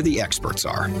 where the experts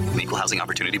are. Equal Housing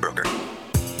Opportunity Broker.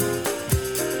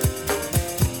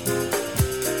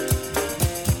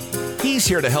 He's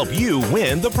here to help you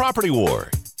win the property war.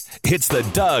 It's the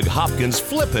Doug Hopkins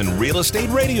Flippin' Real Estate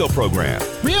Radio Program.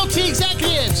 Realty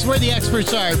Executives, where the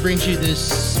experts are, brings you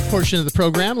this portion of the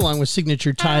program along with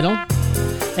Signature Title.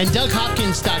 And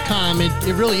DougHopkins.com,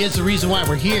 it really is the reason why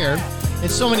we're here. And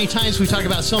so many times we talk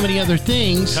about so many other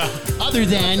things other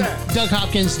than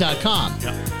DougHopkins.com.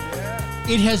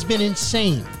 It has been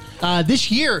insane. This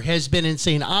year has been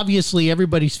insane. Obviously,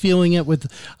 everybody's feeling it with,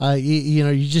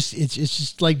 it's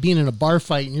just like being in a bar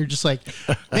fight, and you're just like,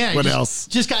 man, what else?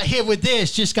 Just got hit with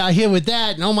this, just got hit with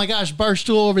that, and oh my gosh,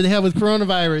 barstool over the head with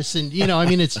coronavirus, and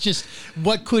it's just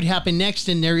what could happen next,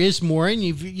 and there is more, and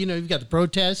you've got the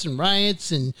protests and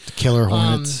riots and killer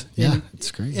hornets, it's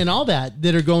great, and all that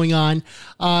are going on.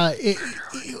 How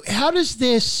has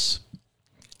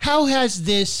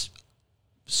this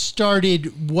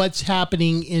started what's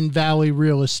happening in Valley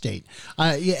real estate?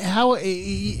 I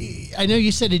know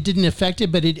you said it didn't affect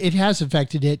it, but it has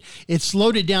affected it. It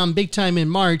slowed it down big time in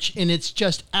March, and it's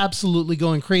just absolutely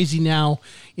going crazy now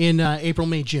in April,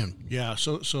 May, June. Yeah.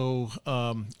 So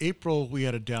April we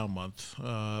had a down month.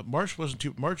 March wasn't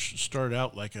too. March started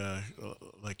out like a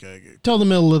till the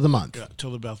middle of the month. Yeah,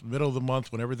 till about the middle of the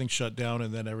month when everything shut down,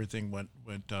 and then everything went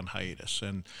on hiatus.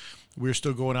 And we were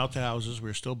still going out to houses. We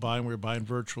were still buying. We were buying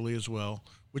virtually as well,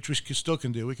 which we still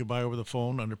can do. We can buy over the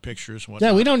phone under pictures and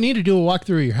whatnot. Yeah, we don't need to do a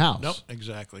walkthrough of your house. Nope,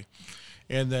 exactly.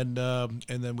 And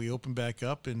then we opened back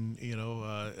up in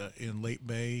late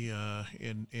May,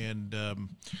 and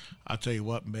I'll tell you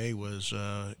what, May was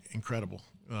incredible.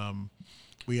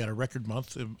 We had a record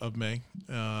month of May,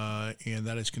 and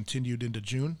that has continued into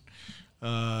June.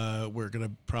 We're going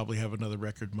to probably have another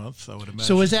record month, I would imagine.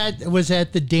 So was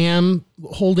that the dam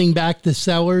holding back the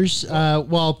sellers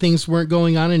while things weren't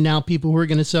going on, and now people who are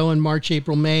going to sell in March,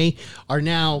 April, May are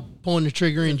now pulling the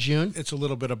trigger in June? It's a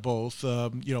little bit of both.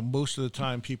 Most of the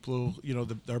time, people,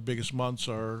 our biggest months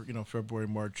are, February,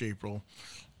 March, April,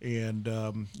 and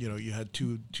you had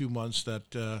two months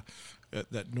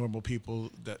that normal people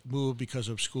that move because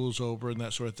of school's over and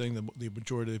that sort of thing. The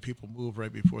majority of the people move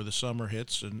right before the summer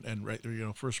hits and right,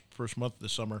 first month of the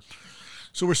summer.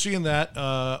 So we're seeing that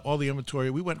all the inventory.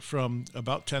 We went from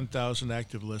about 10,000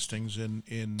 active listings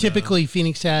in typically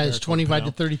Phoenix has 25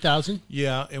 to 30,000.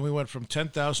 Yeah, and we went from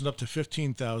 10,000 up to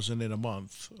 15,000 in a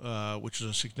month, which is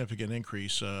a significant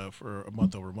increase for a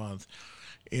month over month,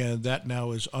 and that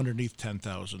now is underneath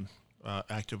 10,000.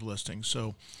 Active listings.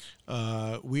 So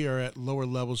we are at lower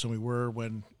levels than we were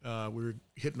when we were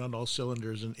hitting on all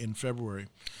cylinders in February.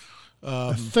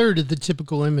 A third of the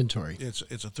typical inventory. It's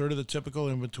a third of the typical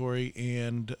inventory,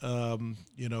 and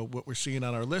what we're seeing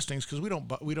on our listings, because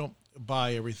we don't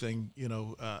buy everything.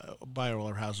 Buy all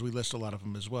our houses. We list a lot of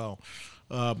them as well.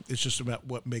 It's just about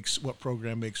what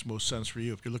program makes most sense for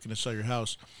you. If you're looking to sell your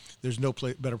house, there's no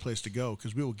better place to go,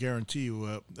 because we will guarantee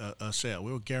you a sale.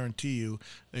 We will guarantee you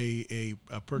a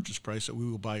purchase price that we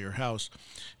will buy your house.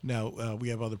 Now we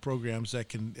have other programs that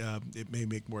can it may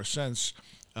make more sense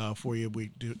for you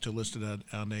to list it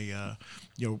on a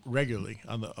regularly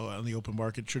on the open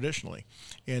market traditionally,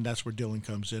 and that's where Dylan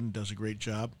comes in and does a great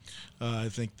job. I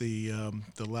think the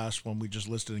last one we just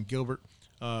listed in Gilbert.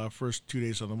 First 2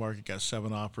 days on the market got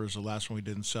 7 offers. The last one we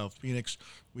did in South Phoenix,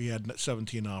 we had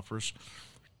 17 offers.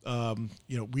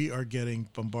 We are getting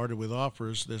bombarded with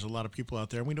offers. There's a lot of people out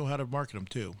there, and we know how to market them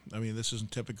too. I mean, this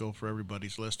isn't typical for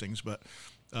everybody's listings, but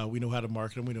we know how to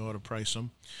market them. We know how to price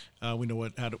them. We know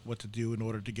what to do in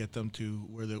order to get them to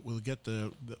where we'll get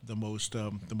the most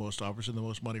offers and the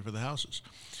most money for the houses.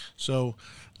 So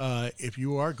if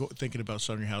you are thinking about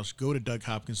selling your house, go to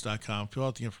DougHopkins.com, fill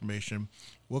out the information.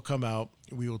 We'll come out.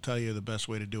 We will tell you the best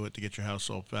way to do it to get your house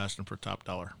sold fast and for top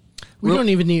dollar. We don't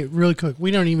even need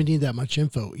that much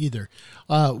info either.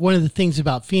 One of the things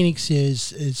about Phoenix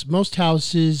is most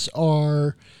houses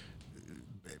are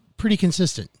pretty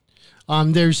consistent.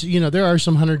 There are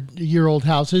some 100-year-old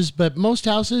houses, but most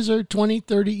houses are 20,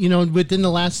 30, within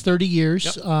the last 30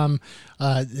 years. Yep.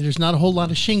 There's not a whole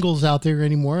lot of shingles out there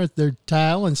anymore. They're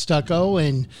tile and stucco.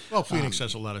 And well, Phoenix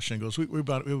has a lot of shingles. We've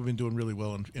been doing really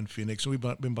well in Phoenix. We've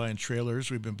been buying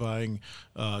trailers. We've been buying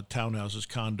townhouses,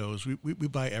 condos. We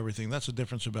buy everything. That's the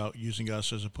difference about using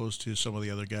us as opposed to some of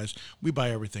the other guys. We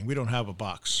buy everything. We don't have a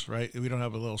box, right? We don't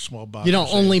have a little small box. You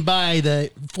don't only buy the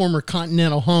former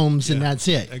Continental homes and that's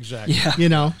it. Exactly. Yeah. You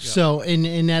know, so,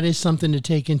 and that is something to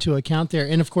take into account there.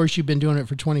 And of course, you've been doing it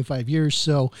for 25 years.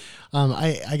 So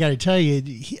I got to tell you,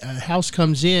 a house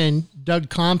comes in, Doug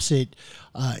comps it,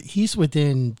 he's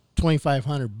within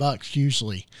 $2,500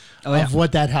 usually of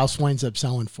what that house winds up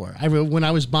selling for. When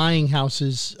I was buying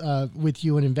houses with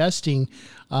you and investing,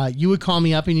 you would call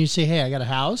me up and you'd say, "Hey, I got a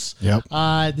house. Yep.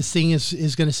 This thing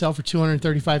is going to sell for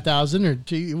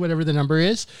 $235,000 or whatever the number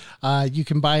is. You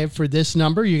can buy it for this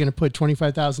number. You're going to put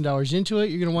 $25,000 into it.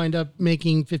 You're going to wind up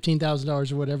making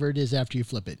 $15,000 or whatever it is after you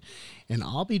flip it." And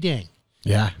I'll be dang.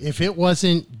 Yeah. If it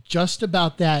wasn't just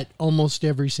about that almost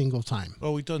every single time.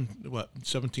 Well, we've done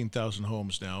 17,000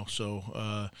 homes now,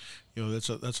 so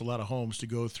that's a lot of homes to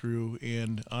go through.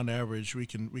 And on average, we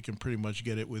can pretty much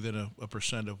get it within a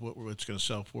percent of what it's going to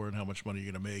sell for and how much money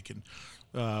you're going to make. And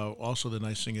also the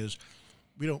nice thing is,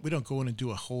 we don't go in and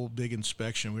do a whole big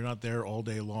inspection. We're not there all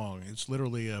day long. It's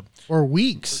literally or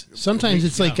weeks. Sometimes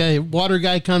it's like a water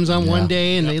guy comes on one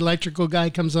day and the electrical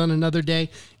guy comes on another day.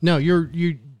 No, you're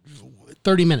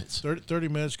 30 minutes. 30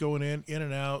 minutes going in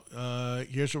and out.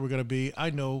 Here's where we're going to be. I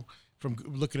know from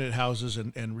looking at houses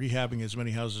and rehabbing as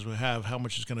many houses as we have, how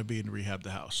much it's going to be to rehab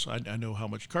the house. I know how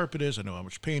much carpet is. I know how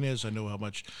much paint is. I know how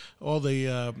much all the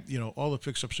all the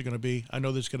fix-ups are going to be. I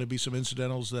know there's going to be some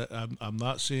incidentals that I'm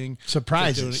not seeing.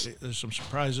 Surprises. There's some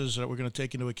surprises that we're going to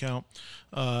take into account.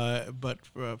 But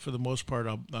for the most part,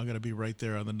 I'm going to be right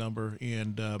there on the number.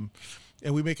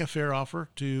 And we make a fair offer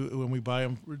to when we buy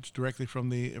them directly from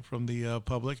the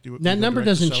public. That number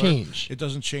doesn't change. It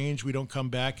doesn't change. We don't come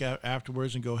back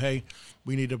afterwards and go, "Hey,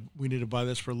 we need to buy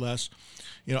this for less."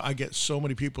 I get so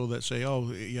many people that say,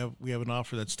 "Oh, we have an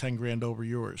offer that's $10,000 over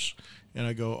yours," and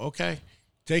I go, "Okay,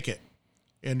 take it."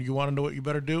 And you want to know what you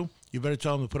better do? You better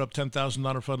tell him to put up $10,000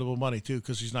 non-refundable money too,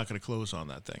 because he's not going to close on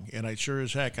that thing. And I sure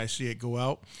as heck I see it go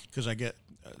out because I get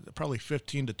probably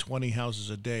 15 to 20 houses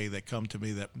a day that come to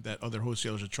me that other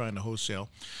wholesalers are trying to wholesale.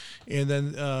 And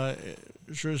then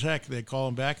sure as heck, they call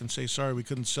them back and say, "Sorry, we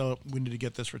couldn't sell it. We need to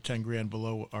get this for $10,000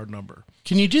 below our number."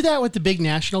 Can you do that with the big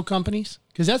national companies?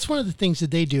 Because that's one of the things that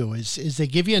they do is they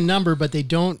give you a number, but they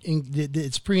don't.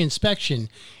 It's pre-inspection,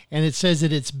 and it says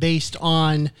that it's based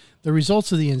on the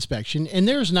results of the inspection. And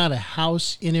there's not a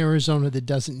house in Arizona that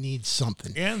doesn't need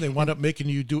something. And they wind up making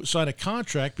you sign a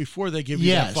contract before they give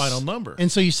you that final number.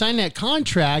 And so you sign that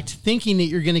contract thinking that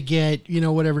you're going to get,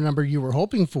 whatever number you were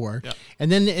hoping for. Yep.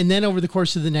 And then over the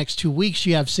course of the next 2 weeks,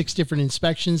 you have 6 different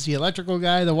inspections: the electrical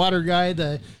guy, the water guy,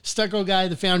 the stucco guy,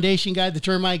 the foundation guy, the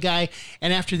termite guy.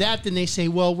 And after that, then they say,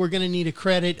 "Well, we're going to need a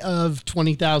credit of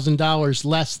 $20,000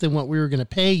 less than what we were going to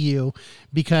pay you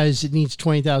because it needs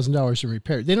 $20,000 in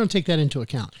repair." They don't take that into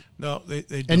account. No, they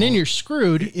don't. And then you're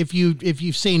screwed if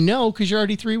you say no because you're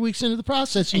already 3 weeks into the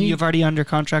process. And you've already under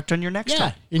contract on your next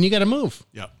home. And you got to move.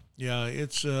 Yeah,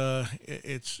 it's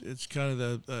kind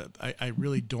of I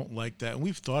really don't like that, and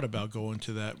we've thought about going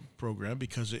to that program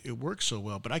because it works so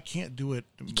well, but I can't do it.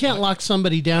 You can't lock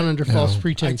somebody down under false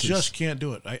pretenses. I just can't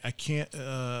do it. I can't.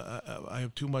 I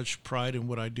have too much pride in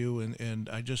what I do, and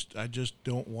I just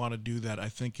don't want to do that. I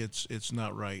think it's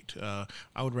not right.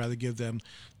 I would rather give them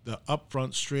the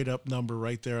upfront, straight up number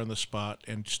right there on the spot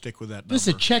and stick with that number. This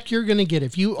is a check you're going to get.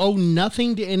 If you owe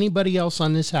nothing to anybody else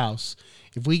on this house,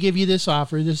 if we give you this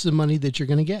offer, this is the money that you're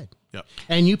going to get. Yep.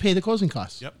 And you pay the closing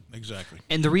costs. Yep, exactly.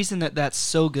 And the reason that that's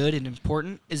so good and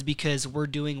important is because we're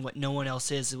doing what no one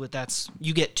else is.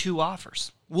 You get 2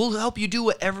 offers. We'll help you do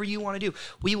whatever you want to do.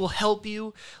 We will help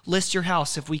you list your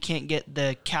house if we can't get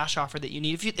the cash offer that you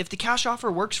need. If the cash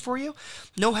offer works for you,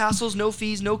 no hassles, no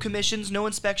fees, no commissions, no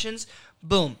inspections,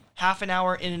 boom, half an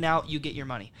hour in and out, you get your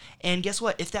money. And guess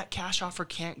what? If that cash offer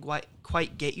can't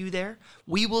quite get you there,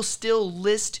 we will still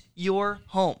list your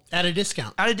home. At a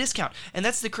discount. And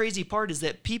that's the crazy part is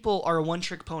that people are a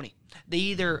one-trick pony. They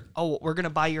either, we're going to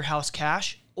buy your house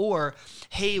cash, or,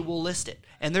 hey, we'll list it.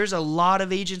 And there's a lot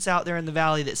of agents out there in the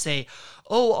valley that say,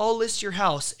 I'll list your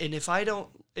house, and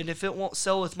if it won't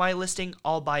sell with my listing,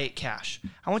 I'll buy it cash.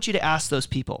 I want you to ask those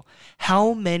people,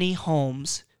 how many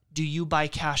homes do you buy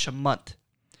cash a month?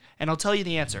 And I'll tell you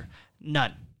the answer,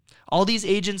 none. All these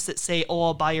agents that say,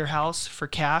 I'll buy your house for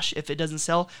cash if it doesn't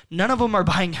sell, none of them are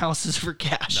buying houses for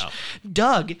cash. No.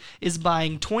 Doug is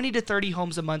buying 20 to 30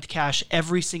 homes a month cash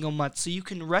every single month, so you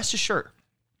can rest assured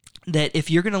that if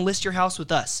you're going to list your house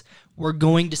with us, we're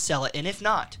going to sell it. And if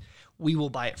not, we will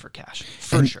buy it for cash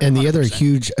for and, sure. And the 100%. other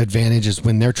huge advantage is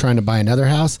when they're trying to buy another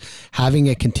house, having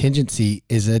a contingency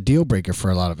is a deal breaker for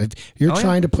a lot of it. If you're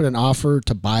trying to put an offer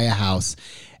to buy a house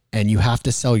and you have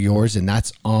to sell yours and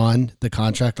that's on the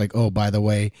contract, like, oh, by the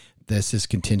way, this is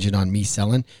contingent on me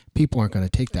selling, people aren't going to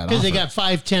take that offer. Because they got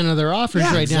 5-10 other offers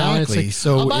right now. And it's like,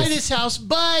 So I'll buy this house,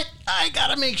 but I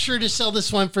got to make sure to sell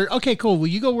this one for, okay, cool. Well,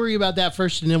 you go worry about that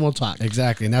first and then we'll talk.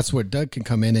 Exactly. And that's where Doug can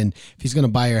come in. And if he's going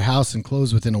to buy your house and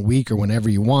close within a week or whenever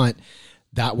you want,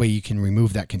 that way you can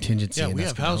remove that contingency. Yeah, and we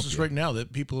that's have gonna houses right now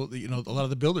that people, a lot of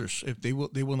the builders, if they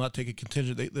will not take a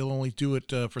contingent, they'll only do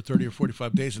it for 30 or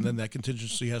 45 days, and then that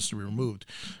contingency has to be removed.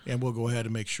 And we'll go ahead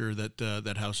and make sure that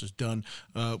that house is done.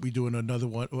 We're doing another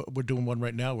one. We're doing one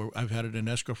right now where I've had it in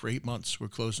escrow for 8 months. We're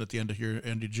closing at the end of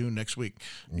June next week,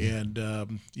 and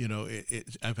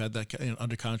I've had that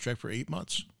under contract for 8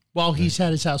 months. While he's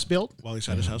had his house built? While he's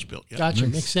had his house built, yeah. Gotcha,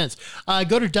 makes sense.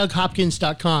 Go to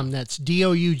DougHopkins.com. That's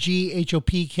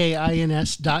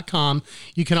DougHopkins.com.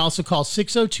 You can also call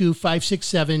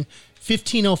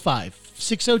 602-567-1505.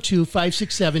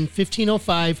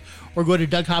 602-567-1505, or go to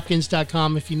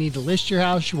DougHopkins.com if you need to list your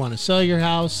house, you want to sell your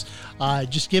house.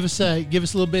 Just give us a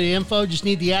little bit of info. Just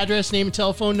need the address, name, and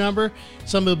telephone number.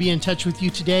 Somebody will be in touch with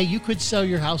you today. You could sell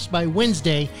your house by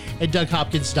Wednesday at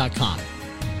DougHopkins.com.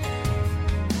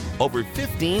 Over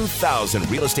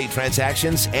 15,000 real estate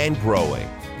transactions and growing.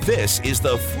 This is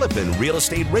the Flippin' Real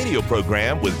Estate Radio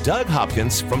program with Doug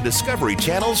Hopkins from Discovery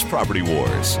Channel's Property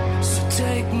Wars. So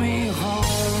take me home.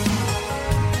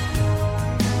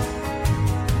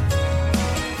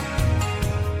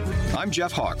 I'm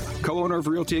Jeff Hawk, co-owner of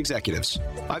Realty Executives.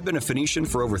 I've been a Phoenician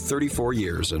for over 34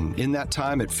 years, and in that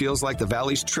time, it feels like the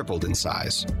Valley's tripled in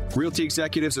size. Realty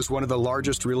Executives is one of the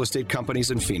largest real estate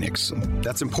companies in Phoenix. And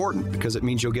that's important because it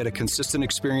means you'll get a consistent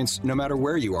experience no matter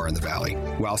where you are in the Valley,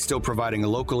 while still providing a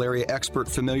local area expert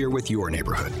familiar with your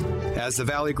neighborhood. As the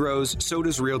Valley grows, so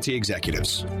does Realty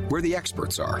Executives, where the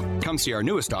experts are. Come see our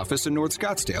newest office in North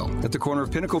Scottsdale at the corner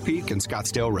of Pinnacle Peak and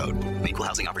Scottsdale Road. Equal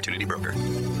Housing Opportunity Broker.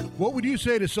 What would you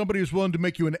say to somebody who's willing to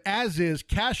make you an as-is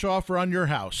cash offer on your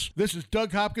house? This is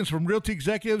Doug Hopkins from Realty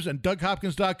Executives and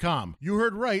DougHopkins.com. You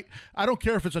heard right. I don't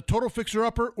care if it's a total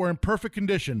fixer-upper or in perfect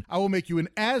condition. I will make you an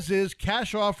as-is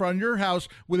cash offer on your house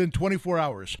within 24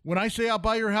 hours. When I say I'll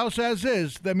buy your house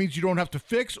as-is, that means you don't have to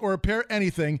fix or repair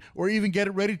anything or even get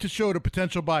it ready to show to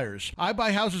potential buyers. I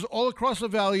buy houses all across the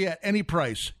Valley at any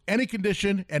price, any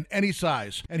condition, and any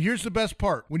size. And here's the best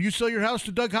part. When you sell your house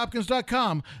to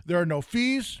DougHopkins.com, there are no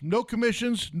fees, no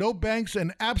commissions, no banks,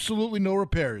 and absolutely no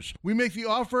repairs. We make the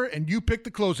offer and you pick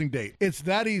the closing date. It's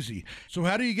that easy. So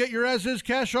how do you get your as-is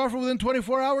cash offer within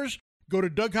 24 hours? Go to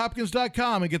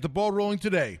DougHopkins.com and get the ball rolling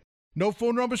today. No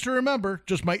phone numbers to remember,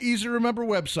 just my easy-to-remember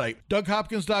website,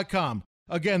 DougHopkins.com.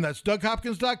 Again, that's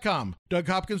DougHopkins.com.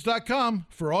 DougHopkins.com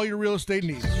for all your real estate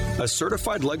needs. A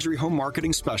certified luxury home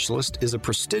marketing specialist is a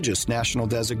prestigious national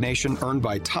designation earned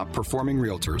by top-performing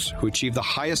realtors who achieve the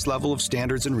highest level of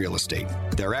standards in real estate.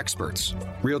 They're experts.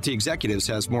 Realty Executives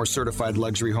has more certified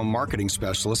luxury home marketing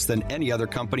specialists than any other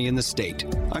company in the state.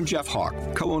 I'm Jeff Hawk,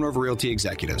 co-owner of Realty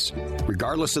Executives.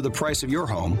 Regardless of the price of your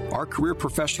home, our career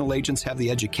professional agents have the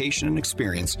education and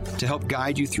experience to help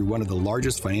guide you through one of the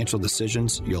largest financial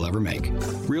decisions you'll ever make.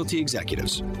 Realty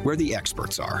Executives, where the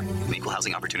experts are. Equal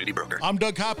Housing Opportunity Broker. I'm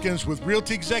Doug Hopkins with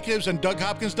Realty Executives and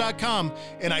DougHopkins.com,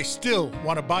 and I still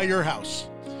want to buy your house.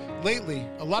 Lately,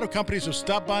 a lot of companies have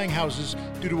stopped buying houses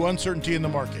due to uncertainty in the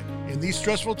market. In these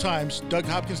stressful times,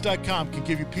 DougHopkins.com can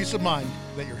give you peace of mind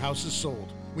that your house is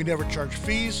sold. We never charge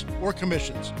fees or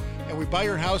commissions, and we buy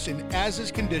your house in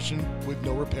as-is condition with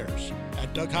no repairs.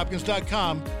 At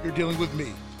DougHopkins.com, you're dealing with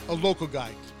me, a local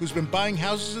guy who's been buying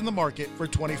houses in the market for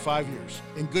 25 years,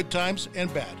 in good times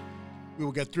and bad. We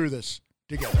will get through this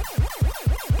together.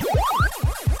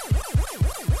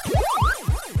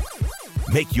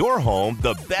 Make your home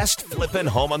the best flippin'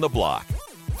 home on the block.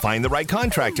 Find the right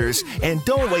contractors and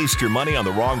don't waste your money on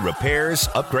the wrong repairs,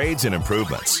 upgrades, and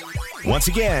improvements. Once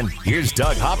again, here's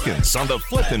Doug Hopkins on the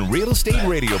Flippin' Real Estate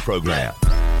Radio program.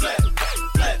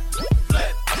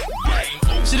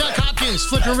 So Doug Hopkins,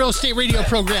 Flippin' Real Estate Radio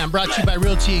program, brought to you by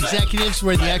Realty Executives,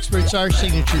 where the experts are.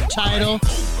 Signature Title,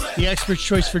 the expert's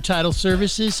choice for title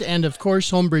services, and of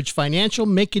course, Homebridge Financial,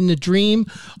 making the dream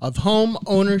of home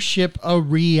ownership a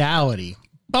reality.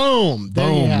 Boom.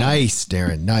 There you have it. Nice,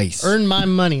 Darren. Nice. Earn my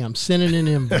money. I'm sending an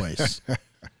invoice.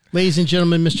 Ladies and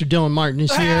gentlemen, Mr. Dylan Martin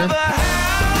is here.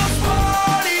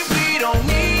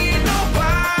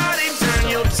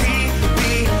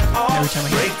 Every time I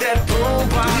hear it. Do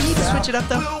we need to switch it up,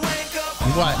 though?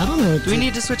 What? I don't know. Do we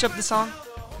need to switch up the song?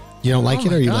 You don't like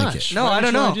it, or you like it? No, Why I don't would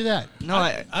you know. wanna do that? No,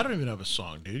 I don't even have a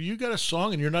song, dude. You got a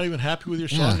song, and you're not even happy with your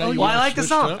song. Now you well, I wanna like the switch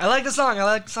song. it up? I like the song.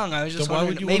 I was just Then why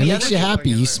wondering. would you maybe It wanna- makes other you people are happy.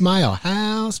 gonna You like it. smile.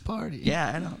 House party.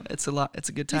 Yeah, I know. It's a lot. It's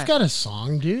a good time. You've got a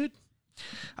song, dude.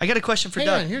 I got a question for Hang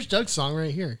Doug. on, here's Doug's song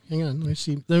right here. Hang on, let me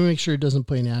see. Let me make sure it doesn't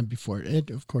play an ad before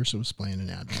it. Of course, it was playing an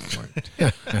ad before it.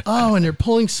 Oh, and they're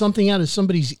pulling something out of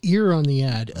somebody's ear on the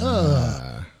ad.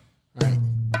 All right,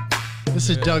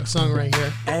 this is Doug's song right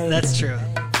here. That's true.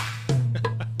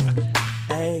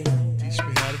 Teach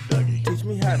me how to Dougie. Teach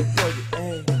me how to plug it.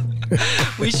 Hey.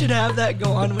 We should have that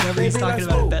go on whenever he's talking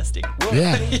about investing.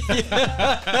 Yeah.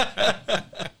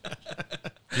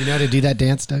 You know how to do that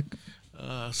dance, Doug?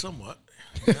 Somewhat.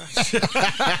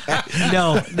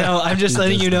 No, I'm just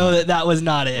letting you know that was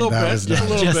not it. That was not a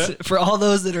little Just bit. for all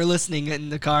those that are listening in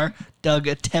the car, Doug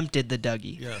attempted the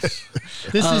Dougie. Yes.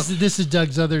 This is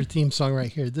Doug's other theme song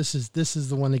right here. This is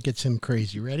the one that gets him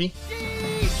crazy. Ready?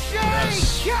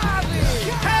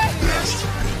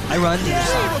 I run to your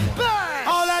song.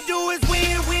 All I do is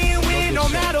win, no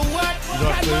matter what. You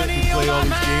know, I play all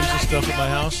these games and stuff at my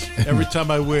house. Every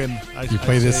time I win, I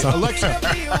play this say, song? Alexa,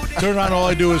 turn on All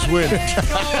I Do Is Win.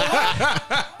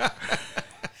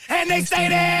 And they stay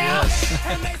there.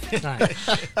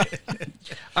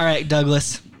 All right,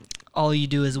 Douglas. All you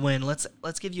do is win. Let's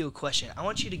give you a question. I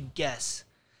want you to guess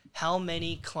how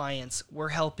many clients we're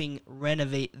helping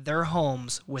renovate their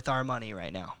homes with our money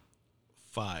right now.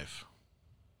 5.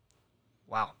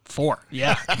 Wow, 4.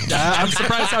 Yeah, I'm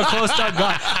surprised how close Doug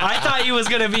got. I thought he was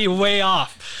gonna be way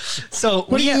off. So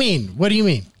What do you mean? What do you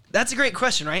mean? That's a great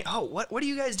question, right? Oh, what are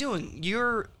you guys doing?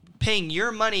 You're paying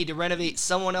your money to renovate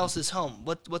someone else's home.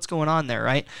 What's going on there,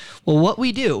 right? Well, what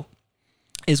we do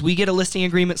is we get a listing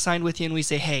agreement signed with you, and we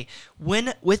say, hey,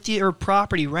 when with your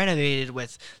property renovated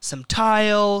with some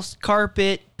tiles,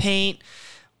 carpet, paint,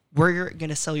 we're going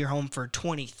to sell your home for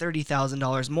 $20,000,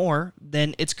 $30,000 more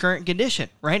than its current condition,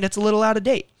 right? It's a little out of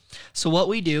date. So what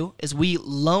we do is we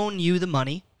loan you the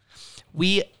money.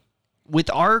 With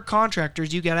our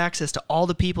contractors, you get access to all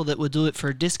the people that will do it for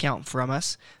a discount from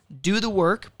us. Do the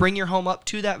work, bring your home up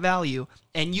to that value,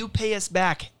 and you pay us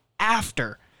back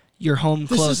after your home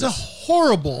closes. This is a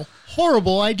horrible,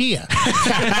 horrible idea. And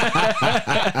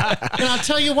I'll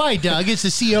tell you why, Doug. It's the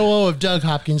COO of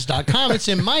DougHopkins.com. It's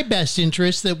in my best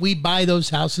interest that we buy those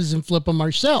houses and flip them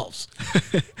ourselves.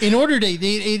 In order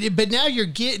to, but now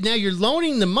you're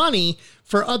loaning the money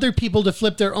for other people to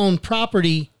flip their own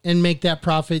property and make that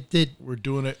profit. That We're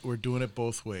doing it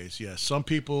both ways. Yes, some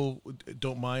people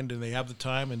don't mind and they have the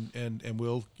time and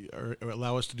will or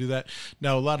allow us to do that.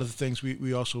 Now, a lot of the things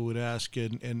we also would ask,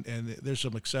 and there's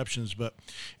some exceptions, but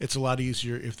it's a lot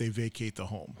easier if they vacate the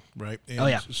home, right? And Oh,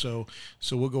 yeah. So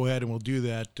we'll go ahead and we'll do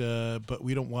that, but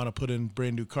we don't want to put in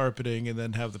brand new carpeting and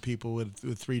then have the people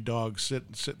with 3 dogs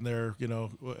sitting there,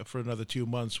 for another 2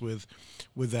 months with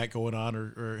that going on,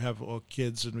 or have all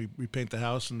kids and we paint the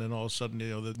house and then all of a sudden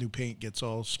the new paint gets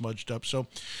all smudged up. So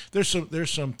there's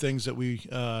some things that we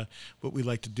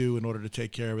like to do in order to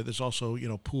take care of it. There's also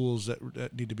pools that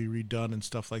need to be redone and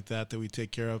stuff like that we take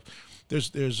care of.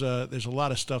 There's a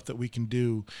lot of stuff that we can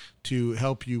do to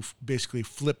help you basically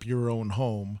flip your own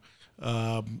home.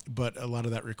 But a lot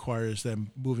of that requires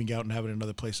them moving out and having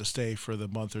another place to stay for the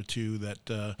month or two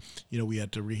that we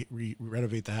had to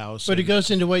renovate the house. But it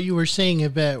goes into what you were saying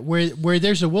about where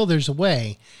there's a will, there's a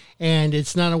way, and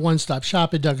it's not a one-stop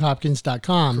shop at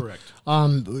DougHopkins.com. Correct.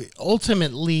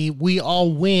 Ultimately, we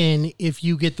all win if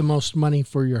you get the most money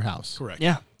for your house. Correct.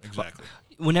 Yeah. Exactly.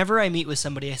 Whenever I meet with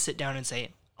somebody, I sit down and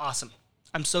say, awesome.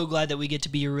 I'm so glad that we get to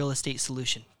be your real estate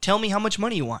solution. Tell me how much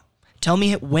money you want. Tell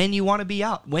me when you want to be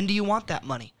out. When do you want that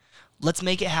money? Let's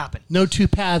make it happen. No two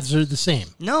paths are the same.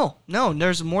 No.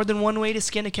 There's more than one way to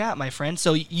skin a cat, my friend.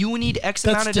 So you need X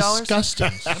amount of dollars. That's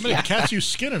disgusting. How many cats you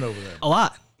skinning over there? A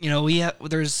lot.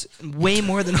 There's way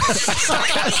more than.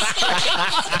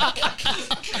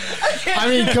 I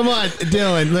mean, come on,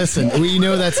 Dylan. Listen, we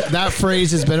know that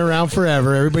phrase has been around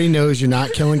forever. Everybody knows you're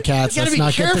not killing cats. You gotta Let's be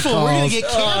not get the careful. calls. We're gonna get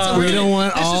canceled. We don't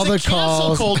want all the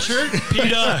calls. Culture.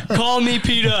 PETA, call me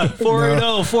PETA.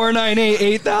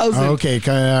 480-498-8000. Okay,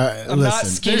 I'm not listen.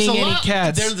 skinning any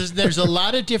cats. There's a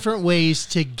lot of different ways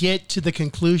to get to the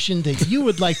conclusion that you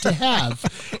would like to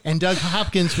have, and Doug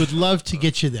Hopkins would love to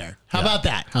get you there. How about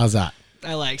that? How's that?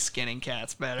 I like skinning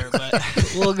cats better, but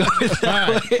we'll go with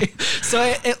that way.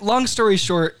 So, long story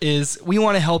short is we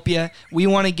want to help you. We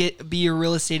want to be your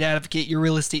real estate advocate, your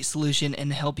real estate solution,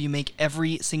 and help you make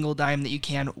every single dime that you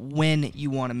can when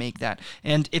you want to make that.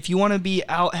 And if you want to be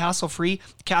out hassle-free,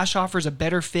 cash offer is a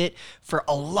better fit for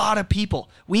a lot of people.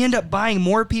 We end up buying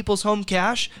more people's home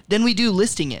cash than we do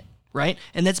listing it. right?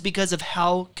 And that's because of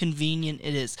how convenient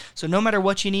it is. So no matter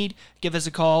what you need, give us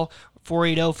a call,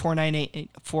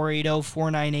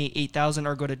 480-498-8000,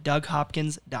 or go to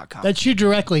DougHopkins.com. That's you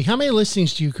directly. How many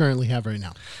listings do you currently have right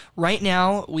now? Right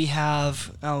now, we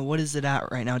have, what is it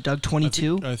at right now, Doug,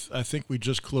 22? I think we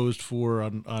just closed 4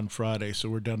 on Friday, so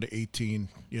we're down to 18.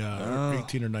 Yeah,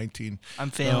 18 or 19. I'm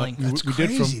failing. That's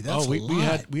crazy. That's a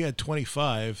lot. We had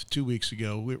 25 2 weeks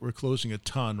ago. We're closing a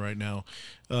ton right now,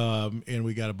 and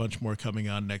we got a bunch more coming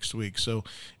on next week. So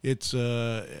it's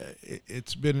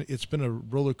been a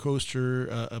roller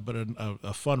coaster, but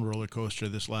a fun roller coaster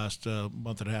this last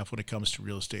month and a half when it comes to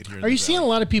real estate here. Are you seeing a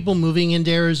lot of people moving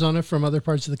into Arizona from other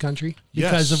parts of the country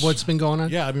because of what's been going on?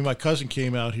 Yeah, I mean, my cousin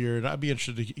came out here, and I'd be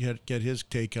interested to get his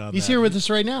take on that. He's here with us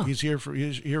right now. He's here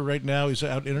right now. He's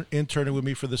out interning with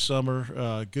me for the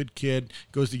summer. Good kid.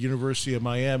 Goes to the University of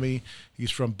Miami. He's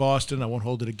from Boston. I won't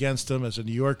hold it against him as a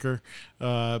New Yorker.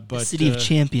 But the city of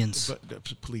champions.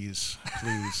 But please.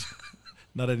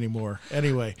 Not anymore.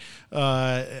 Anyway,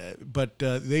 but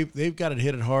they've got it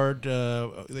hit it hard.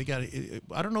 They got it.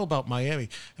 I don't know about Miami.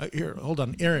 Here, hold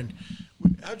on, Aaron.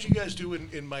 How'd you guys do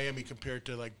in Miami compared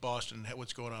to like Boston?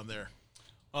 What's going on there?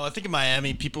 Well, I think in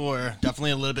Miami, people were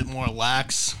definitely a little bit more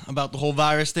lax about the whole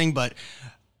virus thing, but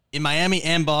in Miami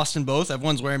and Boston both,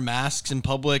 everyone's wearing masks in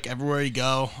public everywhere you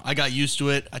go. I got used to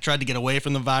it. I tried to get away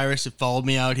from the virus. It followed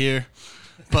me out here.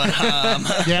 But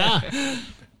yeah.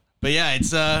 But yeah,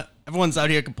 it's everyone's out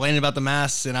here complaining about the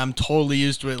masks, and I'm totally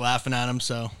used to it, laughing at them,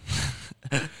 so.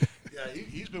 Yeah,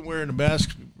 he's been wearing a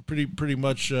mask pretty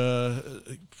much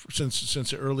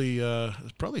since early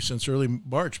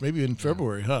March, maybe in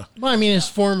February, huh? Well, I mean, his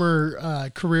former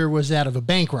career was that of a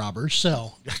bank robber,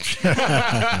 so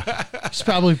he's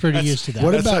probably pretty used to that.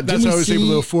 What about that's how I was able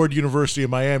to afford University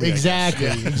of Miami? Exactly,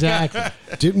 exactly.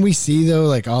 Didn't we see though,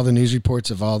 like all the news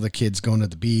reports of all the kids going to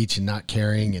the beach and not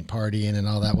caring and partying and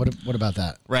all that? What about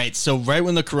that? Right. So right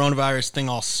when the coronavirus thing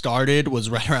all started was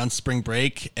right around spring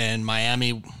break, and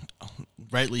Miami,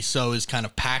 rightly so, is kind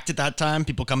of packed at that time,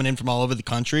 people coming in from all over the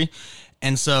country.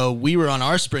 And so we were on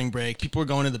our spring break, people were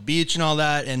going to the beach and all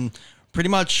that, and pretty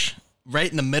much right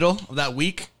in the middle of that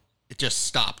week, it just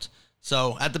stopped.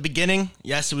 So at the beginning,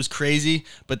 yes, it was crazy,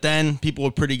 but then people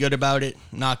were pretty good about it,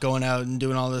 not going out and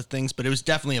doing all the things. But it was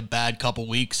definitely a bad couple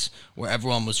weeks where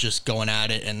everyone was just going at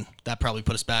it, and that probably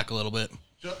put us back a little bit.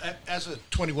 So as a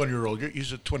 21-year-old,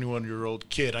 he's a 21-year-old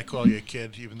kid. I call you a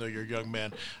kid, even though you're a young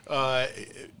man.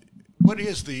 What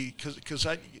is the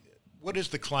what is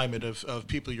the climate of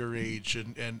people your age,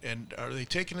 and are they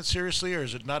taking it seriously, or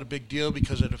is it not a big deal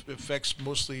because it affects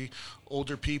mostly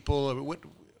older people? I mean,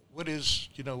 what is,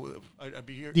 I'd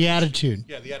be here. The attitude.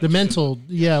 Yeah, the attitude. The mental.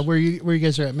 Yeah, where you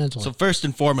guys are at mentally. So first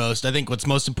and foremost, I think what's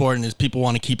most important is people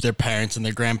want to keep their parents and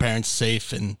their grandparents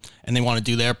safe, and they want to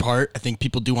do their part. I think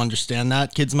people do understand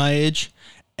that, kids my age.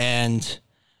 And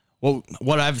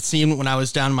what I've seen when I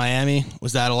was down in Miami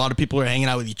was that a lot of people are hanging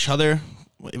out with each other.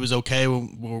 It was okay.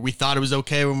 We thought it was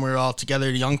okay when we were all together,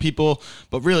 young people,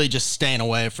 but really just staying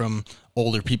away from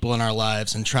older people in our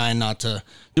lives and trying to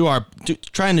do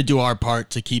our part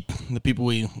to keep the people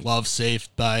we love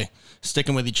safe by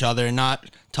sticking with each other and not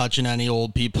touching any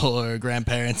old people or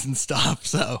grandparents and stuff.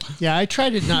 So yeah, I try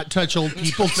to not touch old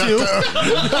people too.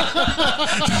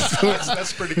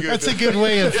 That's pretty good. That's a good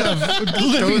way of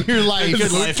living your life.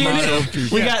 Good life motto.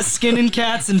 We got skinning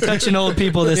cats and touching old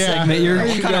people this segment.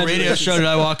 What kind of radio show did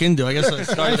I walk into? I guess I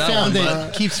started that found one.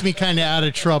 that keeps me kind of out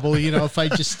of trouble, if I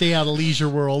just stay out of Leisure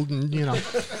World and,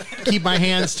 keep my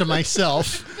hands to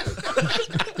myself.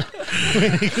 Way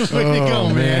to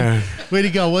go, man. Way to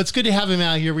go. Well, it's good to have him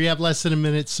out here. We have less than a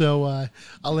minute, so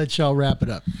I'll let y'all wrap it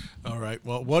up. All right.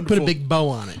 Well, wonderful. Put a big bow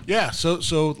on it. Yeah.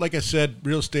 So like I said,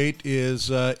 real estate is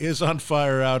on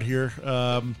fire out here.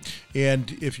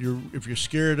 And if you're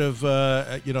scared of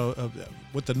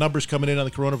with the numbers coming in on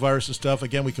the coronavirus and stuff,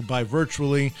 again, we can buy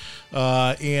virtually,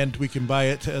 and we can buy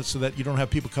it so that you don't have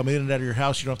people coming in and out of your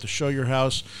house. You don't have to show your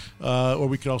house, or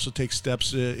we can also take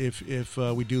steps if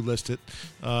we do list it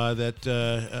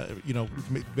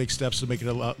make steps to make it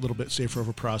a little bit safer of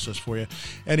a process for you.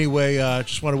 Anyway,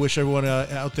 just want to wish everyone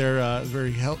out there a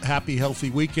very happy, healthy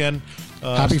weekend.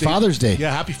 Happy Father's Day.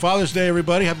 Yeah, happy Father's Day,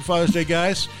 everybody. Happy Father's Day,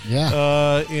 guys.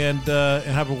 Yeah. And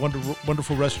have a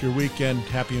wonderful rest of your weekend.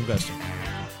 Happy investing.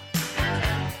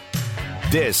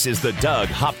 This is the Doug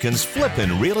Hopkins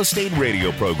Flippin' Real Estate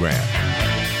Radio Program.